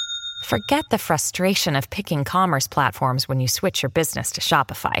 Forget the frustration of picking commerce platforms when you switch your business to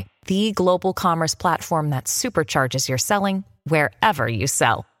Shopify, the global commerce platform that supercharges your selling wherever you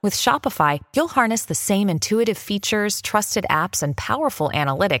sell. With Shopify, you'll harness the same intuitive features, trusted apps, and powerful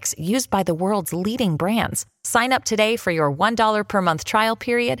analytics used by the world's leading brands. Sign up today for your $1 per month trial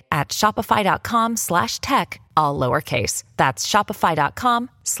period at shopify.com/tech, all lowercase. That's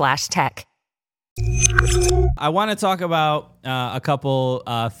shopify.com/tech. I want to talk about a couple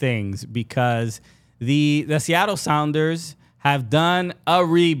things because the Seattle Sounders have done a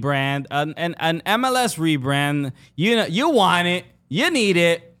rebrand, an MLS rebrand. You know, you want it, you need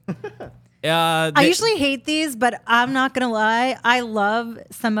it. I usually hate these, but I'm not gonna lie. I love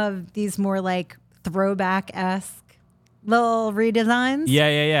some of these more like throwback-esque little redesigns.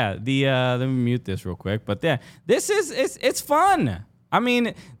 Yeah. Let me mute this real quick. But yeah, it's fun. I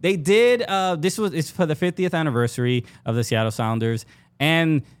mean, they did. It's for the 50th anniversary of the Seattle Sounders,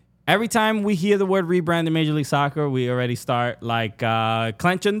 and every time we hear the word rebrand in Major League Soccer, we already start like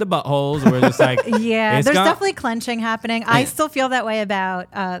clenching the buttholes. We're just like, yeah, there's definitely clenching happening. I still feel that way about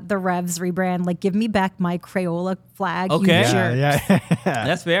the Revs rebrand. Like, give me back my Crayola flag. Okay, Yeah.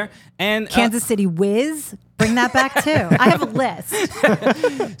 That's fair. And Kansas City Wiz, bring that back too. I have a list.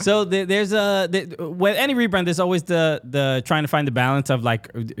 So there's with any rebrand, there's always the trying to find the balance of like,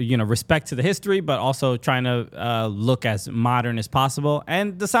 you know, respect to the history, but also trying to look as modern as possible.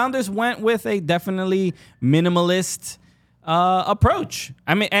 And the Sounders went with a definitely minimalist approach.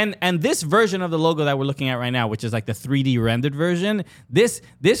 I mean, and this version of the logo that we're looking at right now, which is like the 3D rendered version, this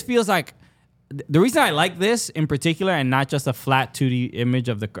feels like. The reason I like this in particular, and not just a flat 2D image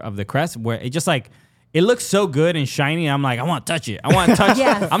of the crest, where it just like it looks so good and shiny. I'm like, I want to touch it. I want to touch.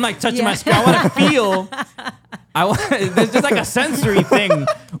 Yes. I'm like touching my screen. I want to feel. There's just like a sensory thing.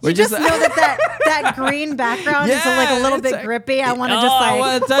 You just know that green background is like a little bit grippy. I want to just like. I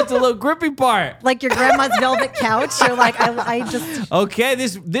want to touch the little grippy part. Like your grandma's velvet couch. You're like, I just. Okay,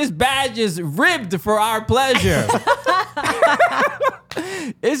 this badge is ribbed for our pleasure.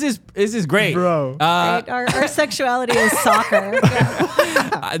 This is great, bro. Right? Our sexuality is soccer.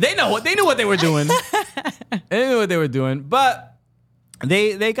 Yeah. They knew what they were doing. They knew what they were doing, but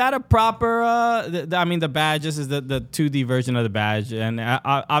they got a proper. The badge. This is the 2D version of the badge, and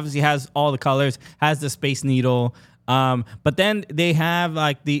obviously has all the colors. Has the Space Needle, but then they have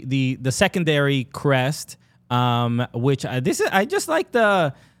like the secondary crest, which I just like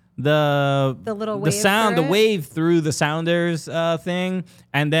the little wave, the sound, the wave through the Sounders thing,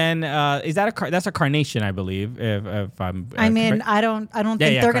 and then that's a carnation, I believe. If I'm, I mean, I don't think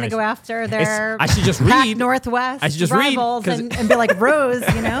they're going to go after their. I should just Pac read Northwest. I should just rivals read and be like Rose,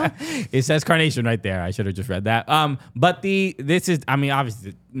 you know. It says carnation right there. I should have just read that. But this is, I mean,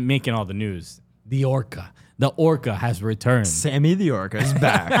 obviously making all the news. The Orca has returned. Sammy the Orca is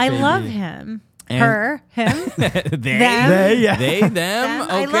back. I baby. love him. And her, him, they, yeah. they, them.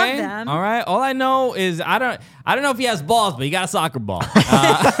 Okay. I love them. All right. All I know is I don't know if he has balls, but he got a soccer ball.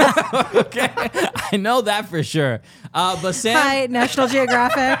 Okay. I know that for sure. But Sam, hi, National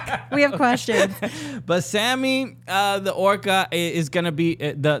Geographic. We have questions. But Sammy, the Orca is gonna be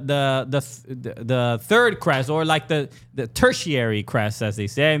the third crest, or like the tertiary crest, as they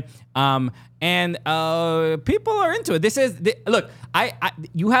say. And people are into it. Look,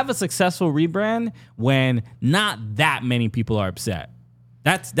 you have a successful rebrand when not that many people are upset.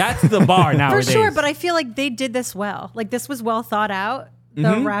 That's the bar nowadays. For sure, but I feel like they did this well. Like, this was well thought out.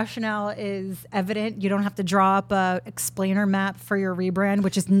 The rationale is evident. You don't have to draw up a explainer map for your rebrand,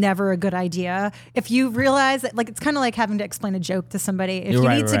 which is never a good idea. If you realize that, like, it's kind of like having to explain a joke to somebody. If you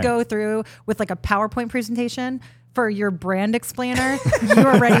need to go through with like a PowerPoint presentation for your brand explainer, you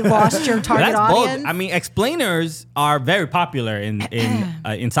already lost your target audience. I mean, explainers are very popular in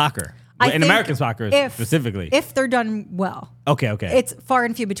soccer. In American soccer specifically. If they're done well. Okay. It's far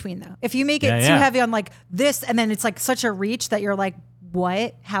and few between, though. If you make it too heavy on like this, and then it's like such a reach that you're like,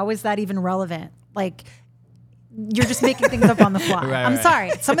 what? How is that even relevant? Like, you're just making things up on the fly. I'm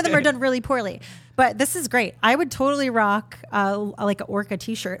sorry. Some of them are done really poorly. But this is great. I would totally rock like an Orca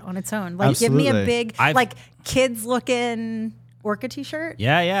t-shirt on its own. Like, Absolutely. Give me a big, like, kids-looking Orca t-shirt.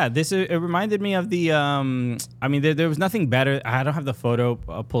 Yeah. It reminded me of the. I mean, there was nothing better. I don't have the photo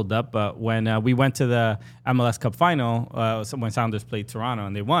pulled up, but when we went to the MLS Cup final, when Sounders played Toronto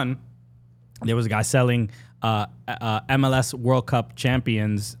and they won, there was a guy selling MLS World Cup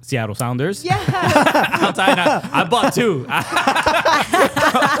champions Seattle Sounders. Yeah, I bought two.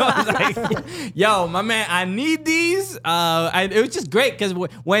 I was like, yo, my man, I need these. It was just great because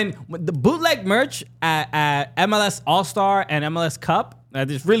when the bootleg merch at MLS All-Star and MLS Cup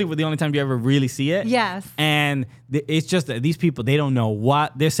It's really the only time you ever really see it. Yes. And it's just that these people, they don't know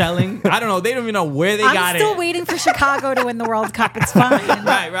what they're selling. I don't know. They don't even know where they got it. I'm still waiting for Chicago to win the World Cup. It's fine.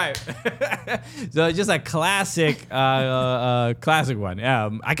 Right. So it's just a classic one.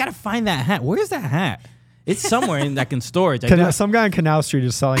 I got to find that hat. Where's that hat? It's somewhere in that storage. Some guy on Canal Street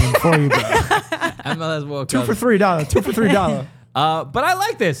is selling them for you, bro. MLS World Cup. $2 for $3. $2 for $3. But I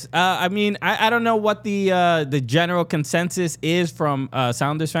like this. I mean, I don't know what the general consensus is from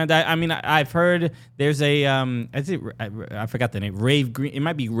Sounders fans. I've heard there's a I forgot the name. Rave Green. It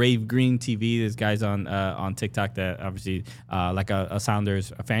might be Rave Green TV. This guy's on TikTok that obviously like a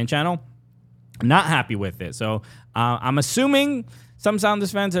Sounders fan channel. I'm not happy with it. So I'm assuming some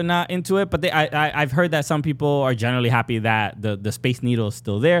Sounders fans are not into it, but I've heard that some people are generally happy that the Space Needle is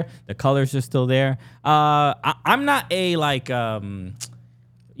still there, the colors are still there. I'm not a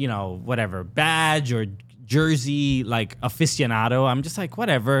whatever badge or jersey like aficionado. I'm just like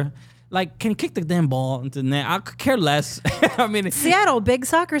whatever. Like, can kick the damn ball into the net. I could care less. I mean, Seattle, big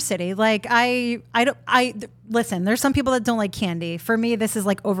soccer city. Like, listen, there's some people that don't like candy. For me, this is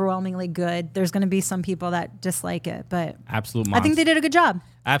like overwhelmingly good. There's going to be some people that dislike it, but absolute monsters. I think they did a good job.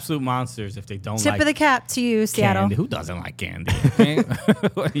 Absolute monsters if they don't Tip of the cap to you, Seattle. Candy. Who doesn't like candy? Okay?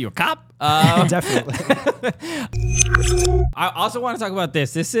 What, are you a cop? Definitely. I also want to talk about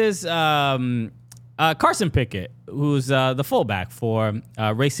this. This is Carson Pickett, who's the fullback for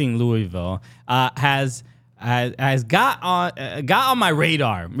Racing Louisville, has got on my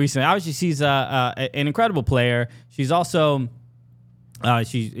radar recently. Obviously, she's an incredible player. She's also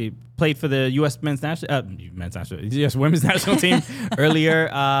she played for the U.S. U.S. women's national team earlier.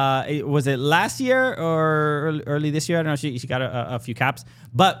 Was it last year or early this year? I don't know. She got a few caps,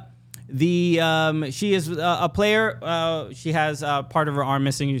 but. She is a player. She has part of her arm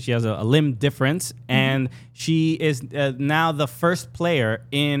missing. She has a limb difference, and she is now the first player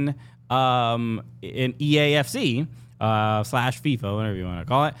in EAFC / FIFA, whatever you want to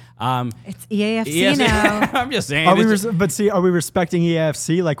call it. It's EAFC now. I'm just saying. Are we respecting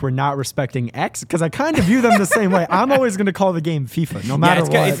EAFC like we're not respecting X? Because I kind of view them the same way. I'm always going to call the game FIFA, no matter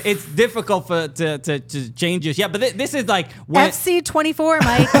what. It's difficult to change this. Yeah, but this is like when FC 24,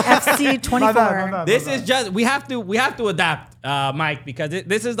 Mike. FC 24. This is just we have to adapt, Mike, because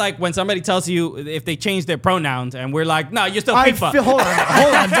this is like when somebody tells you if they change their pronouns, and we're like, no, you're still FIFA. Hold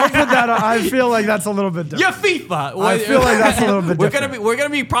on, don't put that on. I feel like that's a little bit different. You're FIFA. I feel like that's a little bit different. We're gonna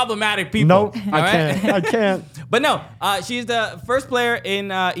be problematic people. Nope, I can't. But no, she's the first player in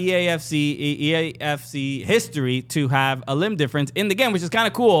EAFC history to have a limb difference in the game, which is kind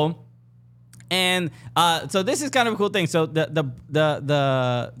of cool. And so this is kind of a cool thing. So the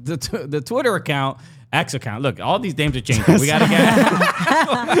Twitter account. X account. Look, all these names are changing. We gotta get.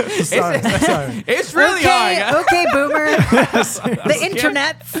 Sorry. It's really hard. Okay, boomer. The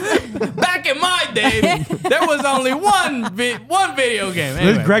internet. Back in my day, there was only one video game.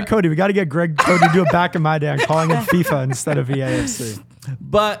 Anyway, Greg Cody. We got to get Greg Cody to do it back in my day. I'm calling it FIFA instead of EAFC.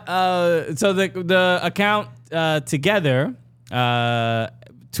 But so the account together.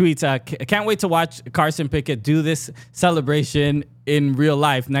 Tweets, can't wait to watch Carson Pickett do this celebration in real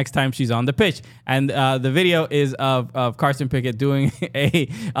life next time she's on the pitch. And the video is of Carson Pickett doing a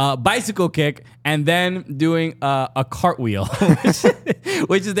bicycle kick and then doing a cartwheel,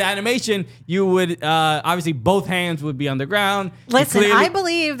 which is the animation. You would, obviously, both hands would be on the ground. Listen, I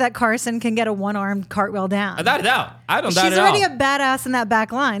believe that Carson can get a one-armed cartwheel down. Without a doubt. I don't doubt it She's at all. already a badass in that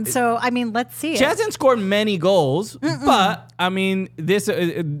back line. So, I mean, let's see She it. hasn't scored many goals, but, I mean, this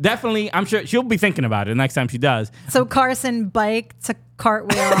definitely, I'm sure she'll be thinking about it next time she does. So, Carson bike to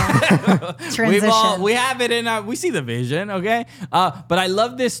cartwheel transition. We have it in we see the vision, okay? But I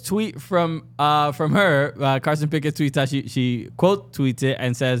love this tweet from her. Carson Pickett tweets out. She quote tweets it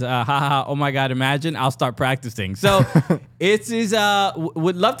and says, haha, oh my God, imagine I'll start practicing. So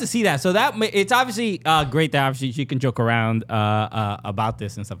would love to see that. So it's obviously great that obviously she can joke around about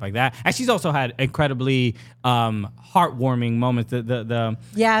this and stuff like that. And she's also had incredibly heartwarming moments. She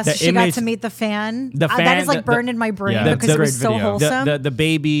image, got to meet the fan. The fan that is like burned in my brain because it was so wholesome. The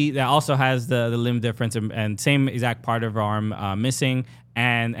baby that also has the limb difference and same exact part of her arm missing,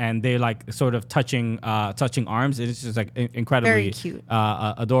 and they're like sort of touching arms. It's just like incredibly very cute,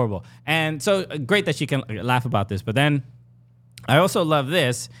 adorable, and so great that she can laugh about this. But then I also love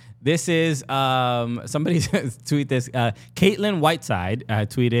this. This is somebody tweet this. Caitlin Whiteside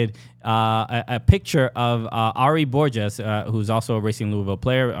tweeted, a picture of Ari Borges, who's also a Racing Louisville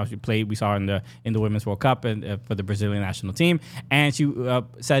player. She played. We saw her in the Women's World Cup and for the Brazilian national team. And she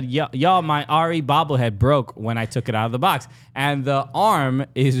said, "Y'all, my Ari bobblehead broke when I took it out of the box, and the arm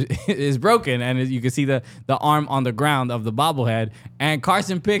is broken, and you can see the arm on the ground of the bobblehead." And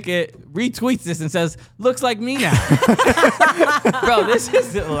Carson Pickett retweets this and says, "Looks like me now." Bro, this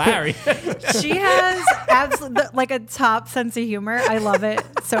is hilarious. She has absolutely like a top sense of humor. I love it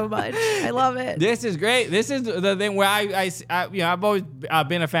so much. I love it. This is great. This is the thing where I've always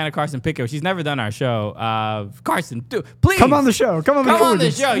been a fan of Carson Pickett. She's never done our show. Carson, please come on the show. Come on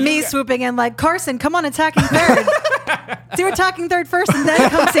the show. Me swooping in like, Carson, come on, attacking third. Do attacking third first, and then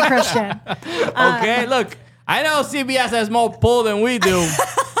come see Christian. Okay, look, I know CBS has more pull than we do.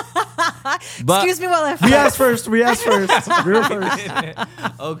 But excuse me while I We asked first. We were first.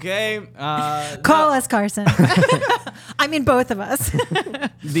 Okay. Call us, Carson. I mean, both of us.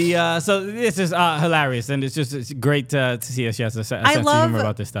 So this is hilarious, and it's great to see that she has a sense of humor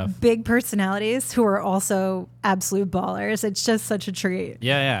about this stuff. Big personalities who are also absolute ballers. It's just such a treat.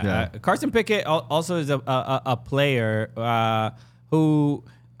 Yeah. Carson Pickett also is a player who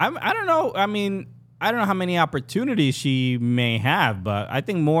I don't know. I mean, I don't know how many opportunities she may have, but I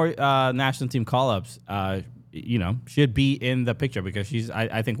think more national team call-ups, should be in the picture because she's,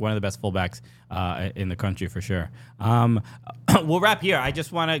 I think, one of the best fullbacks in the country for sure. We'll wrap here. I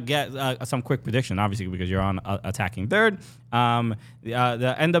just want to get some quick prediction, obviously, because you're on attacking third. The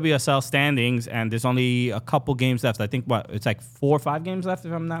NWSL standings, and there's only a couple games left. I think, it's like 4 or 5 games left,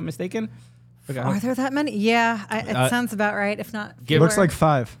 if I'm not mistaken. Are there that many? Yeah, it sounds about right. If not, looks like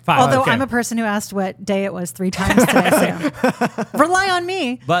 5. Although I'm a person who asked what day it was 3 times today, so rely on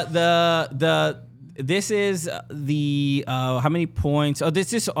me. But this is the how many points? Oh,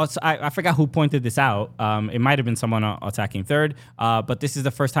 this is I forgot who pointed this out. It might have been someone attacking third. But this is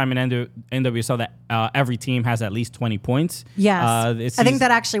the first time in NWSL that every team has at least 20 points. Yes, I think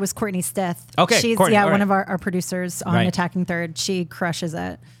that actually was Courtney Stith. Okay, she's Courtney, one of our producers on attacking third. She crushes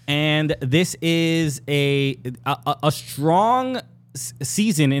it. And this is a strong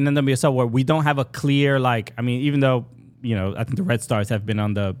season in NWSL where we don't have a clear even though. I think the Red Stars have been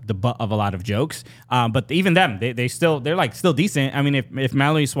on the butt of a lot of jokes, but even them, they're still decent. I mean, if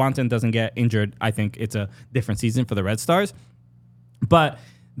Mallory Swanson doesn't get injured, I think it's a different season for the Red Stars. But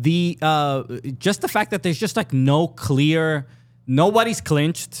just the fact that there's just no clear, nobody's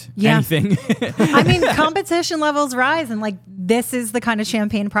clinched anything. I mean, competition levels rise, and this is the kind of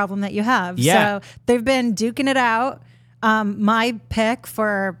champagne problem that you have. Yeah. So they've been duking it out. My pick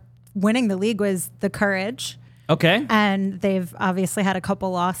for winning the league was the Courage. Okay. And they've obviously had a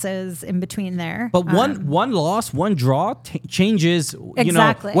couple losses in between there. But one loss, one draw changes,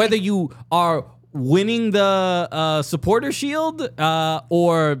 exactly. Whether you are winning the supporter shield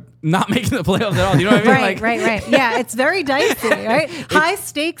or not making the playoffs at all. You know what I mean? Right. Yeah, it's very dicey, right? High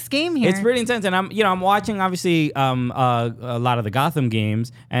stakes game here. It's pretty intense. And I'm watching, obviously, a lot of the Gotham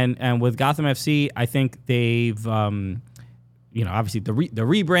games. And with Gotham FC, I think they've... obviously the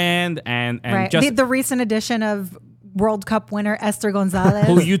rebrand and just the recent addition of World Cup winner Esther Gonzalez,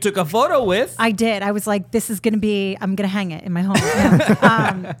 who you took a photo with. I did. I was like, this is going to be, I'm going to hang it in my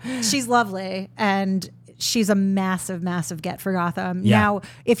home. She's lovely. And she's a massive, massive get for Gotham. Yeah. Now,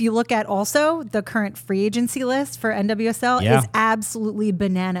 if you look at also the current free agency list for NWSL is absolutely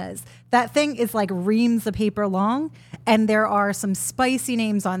bananas. That thing is like reams of paper long, and there are some spicy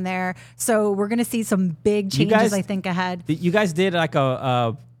names on there. So we're going to see some big changes, I think, ahead. You guys did like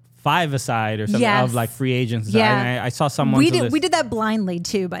a 5-a-side or something of free agents. Yeah. I saw someone. We did that blindly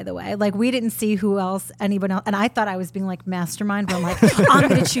too, by the way. We didn't see who else, anyone else. And I thought I was being mastermind, but I'm like, I'm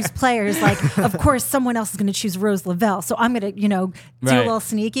going to choose players. Of course, someone else is going to choose Rose Lavelle. So I'm going to, do a little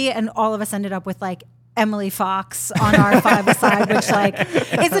sneaky. And all of us ended up with Emily Fox on our 5-a-side,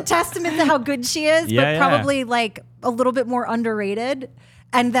 which is a testament to how good she is, but probably a little bit more underrated.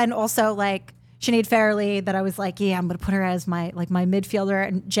 And then also Sinead Fairley, that I was I'm going to put her as my my midfielder,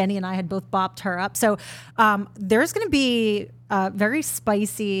 and Jenny and I had both bopped her up. So there's going to be very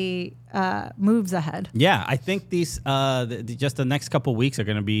spicy moves ahead. Yeah, I think these just the next couple weeks are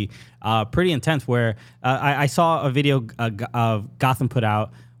going to be pretty intense. Where I saw a video Gotham put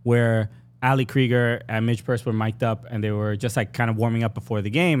out where Ali Krieger and Midge Purse were mic'd up, and they were just kind of warming up before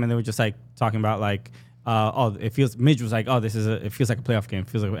the game, and they were just talking about it feels. Midge was it feels like a playoff game. It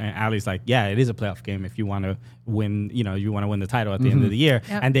feels like, and Ali's like, yeah, it is a playoff game if you want to win. You want to win the title at the end of the year.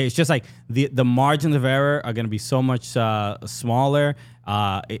 Yep. And it's just the margins of error are going to be so much smaller.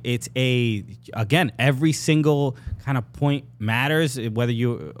 It's again, every single kind of point matters. Whether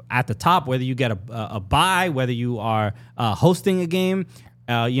you're at the top, whether you get a bye, whether you are hosting a game.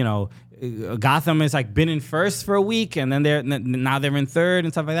 Gotham has like been in first for a week, and then now they're in third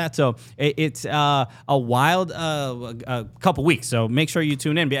and stuff like that. So it's a wild a couple weeks. So make sure you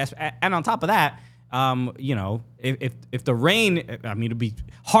tune in. And on top of that, if the rain, I mean, it'd be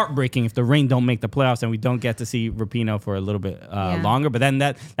heartbreaking if the rain don't make the playoffs and we don't get to see Rapinoe for a little bit longer. But then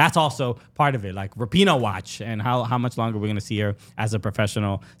that's also part of it, like Rapinoe watch and how much longer we're going to see her as a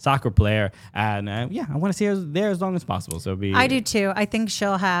professional soccer player. And I want to see her there as long as possible. So I do too. I think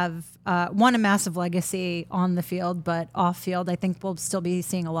she'll have a massive legacy on the field, but off field, I think we'll still be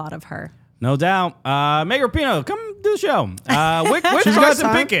seeing a lot of her. No doubt. Meg Rapinoe, come do the show. With Carson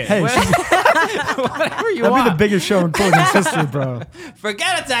Pickett. Hey, whatever you that'd want. be the biggest show in Portland's history, bro.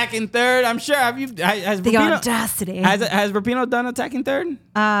 Forget attacking third. I'm sure. Has the Rapinoe, audacity. Has Rapinoe done attacking third?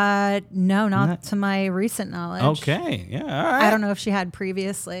 No, not to my recent knowledge. Okay. Yeah. All right. I don't know if she had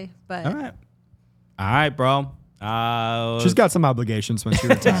previously, but All right, bro. She's got some obligations when she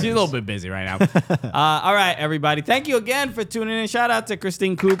retires. She's a little bit busy right now. All right, everybody. Thank you again for tuning in. Shout out to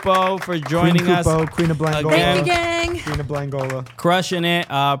Christine Cupo for joining us. Queen of Blangola. thank you, gang. Queen of Blangola. Crushing it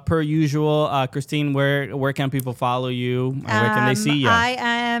per usual. Christine, where can people follow you? Where can they see you? I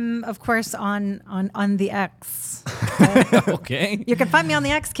am, of course, on the X. Okay. You can find me on the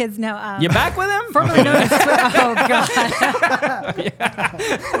X, kids. No, You back with him? formerly known as Twitter. Oh God.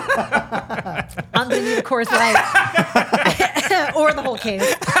 I'm gonna need a course Light or the whole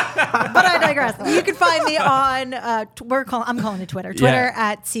case. But I digress. You can find me on I'm calling it Twitter. Twitter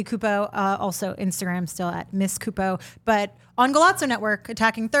at CCupo. Also Instagram still at Miss Cupo. But on Golazzo Network,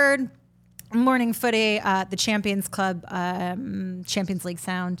 Attacking Third, Morning Footy, the Champions Club, Champions League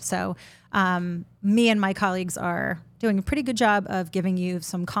Sound. So me and my colleagues are doing a pretty good job of giving you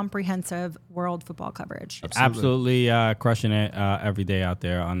some comprehensive world football coverage. Absolutely crushing it every day out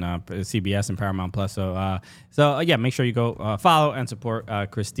there on CBS and Paramount Plus. So make sure you go follow and support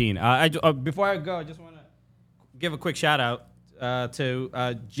Christine. Before I go, I just want to give a quick shout out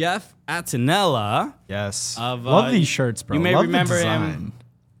to Jeff Attinella. Yes. Love these shirts, bro. You may Love remember the design. him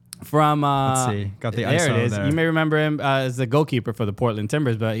from let's see, got the there ISO it is. there. You may remember him as the goalkeeper for the Portland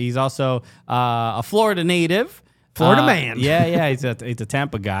Timbers, but he's also a Florida native. Florida man. Yeah, he's a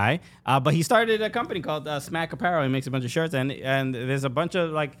Tampa guy. But he started a company called Smack Apparel. He makes a bunch of shirts, and there's a bunch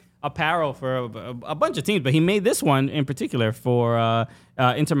of like apparel for a bunch of teams. But he made this one in particular for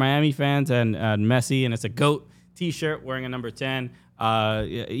Inter Miami fans and Messi, and it's a GOAT T-shirt wearing a number 10.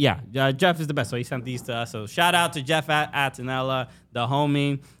 Jeff is the best, so he sent these to us. So shout out to Jeff Attinella, the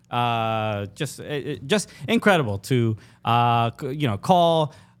homie. Just incredible to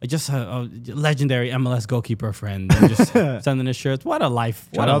call just a legendary MLS goalkeeper friend and just sending us shirts. What a life!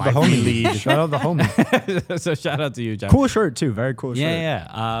 Shout out the homie lead. Shout out the homie. So shout out to you, Jeff. Cool shirt too. Very cool shirt.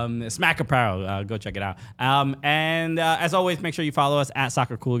 Yeah. Smack Apparel. Go check it out. And as always, make sure you follow us at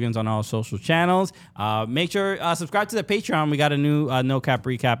Soccer Cooligans on all social channels. Make sure subscribe to the Patreon. We got a new No Cap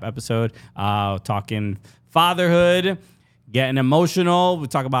Recap episode talking fatherhood. Getting emotional. We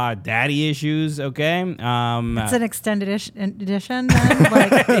talk about daddy issues, okay? It's an extended edition, then?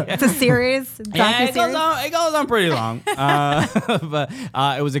 Like, it's a series, docu-series? It goes on pretty long. But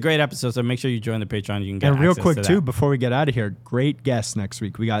it was a great episode, so make sure you join the Patreon. You can get and real access quick, to too, that. before we get out of here, great guests next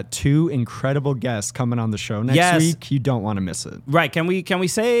week. We got 2 incredible guests coming on the show next week. You don't want to miss it. Right. Can we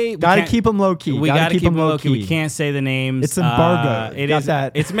say... Gotta keep them low-key. We gotta keep them low-key. We can't say the names. It's embargo.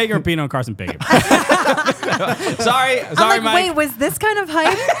 It's Megan Rapinoe and Carson Pickett. Sorry, I'm like, wait, was this kind of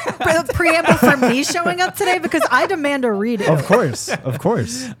hype preamble for me showing up today? Because I demand a reading. Of course.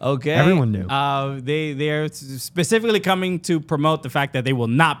 Okay. Everyone knew. They are specifically coming to promote the fact that they will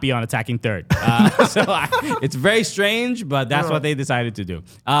not be on Attacking Third. It's very strange, but that's what they decided to do.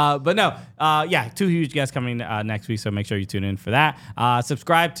 But no, 2 huge guests coming next week, so make sure you tune in for that.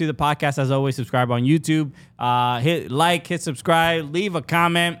 Subscribe to the podcast as always. Subscribe on YouTube. Hit subscribe, leave a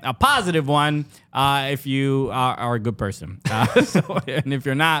comment, a positive one, if you are a good person. And if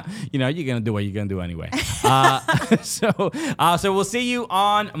you're not, you're gonna do what you're gonna do anyway. So we'll see you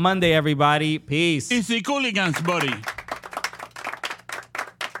on Monday, everybody. Peace. Easy Cooligans, buddy.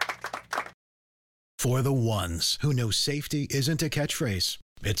 For the ones who know safety isn't a catchphrase,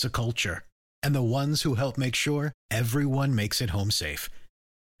 it's a culture, and the ones who help make sure everyone makes it home safe.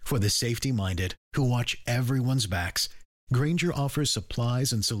 For the safety-minded who watch everyone's backs, Grainger offers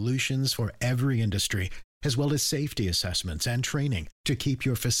supplies and solutions for every industry, as well as safety assessments and training to keep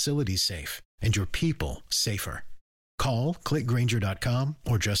your facilities safe and your people safer. Call, click Grainger.com,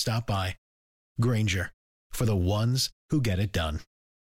 or just stop by. Grainger, for the ones who get it done.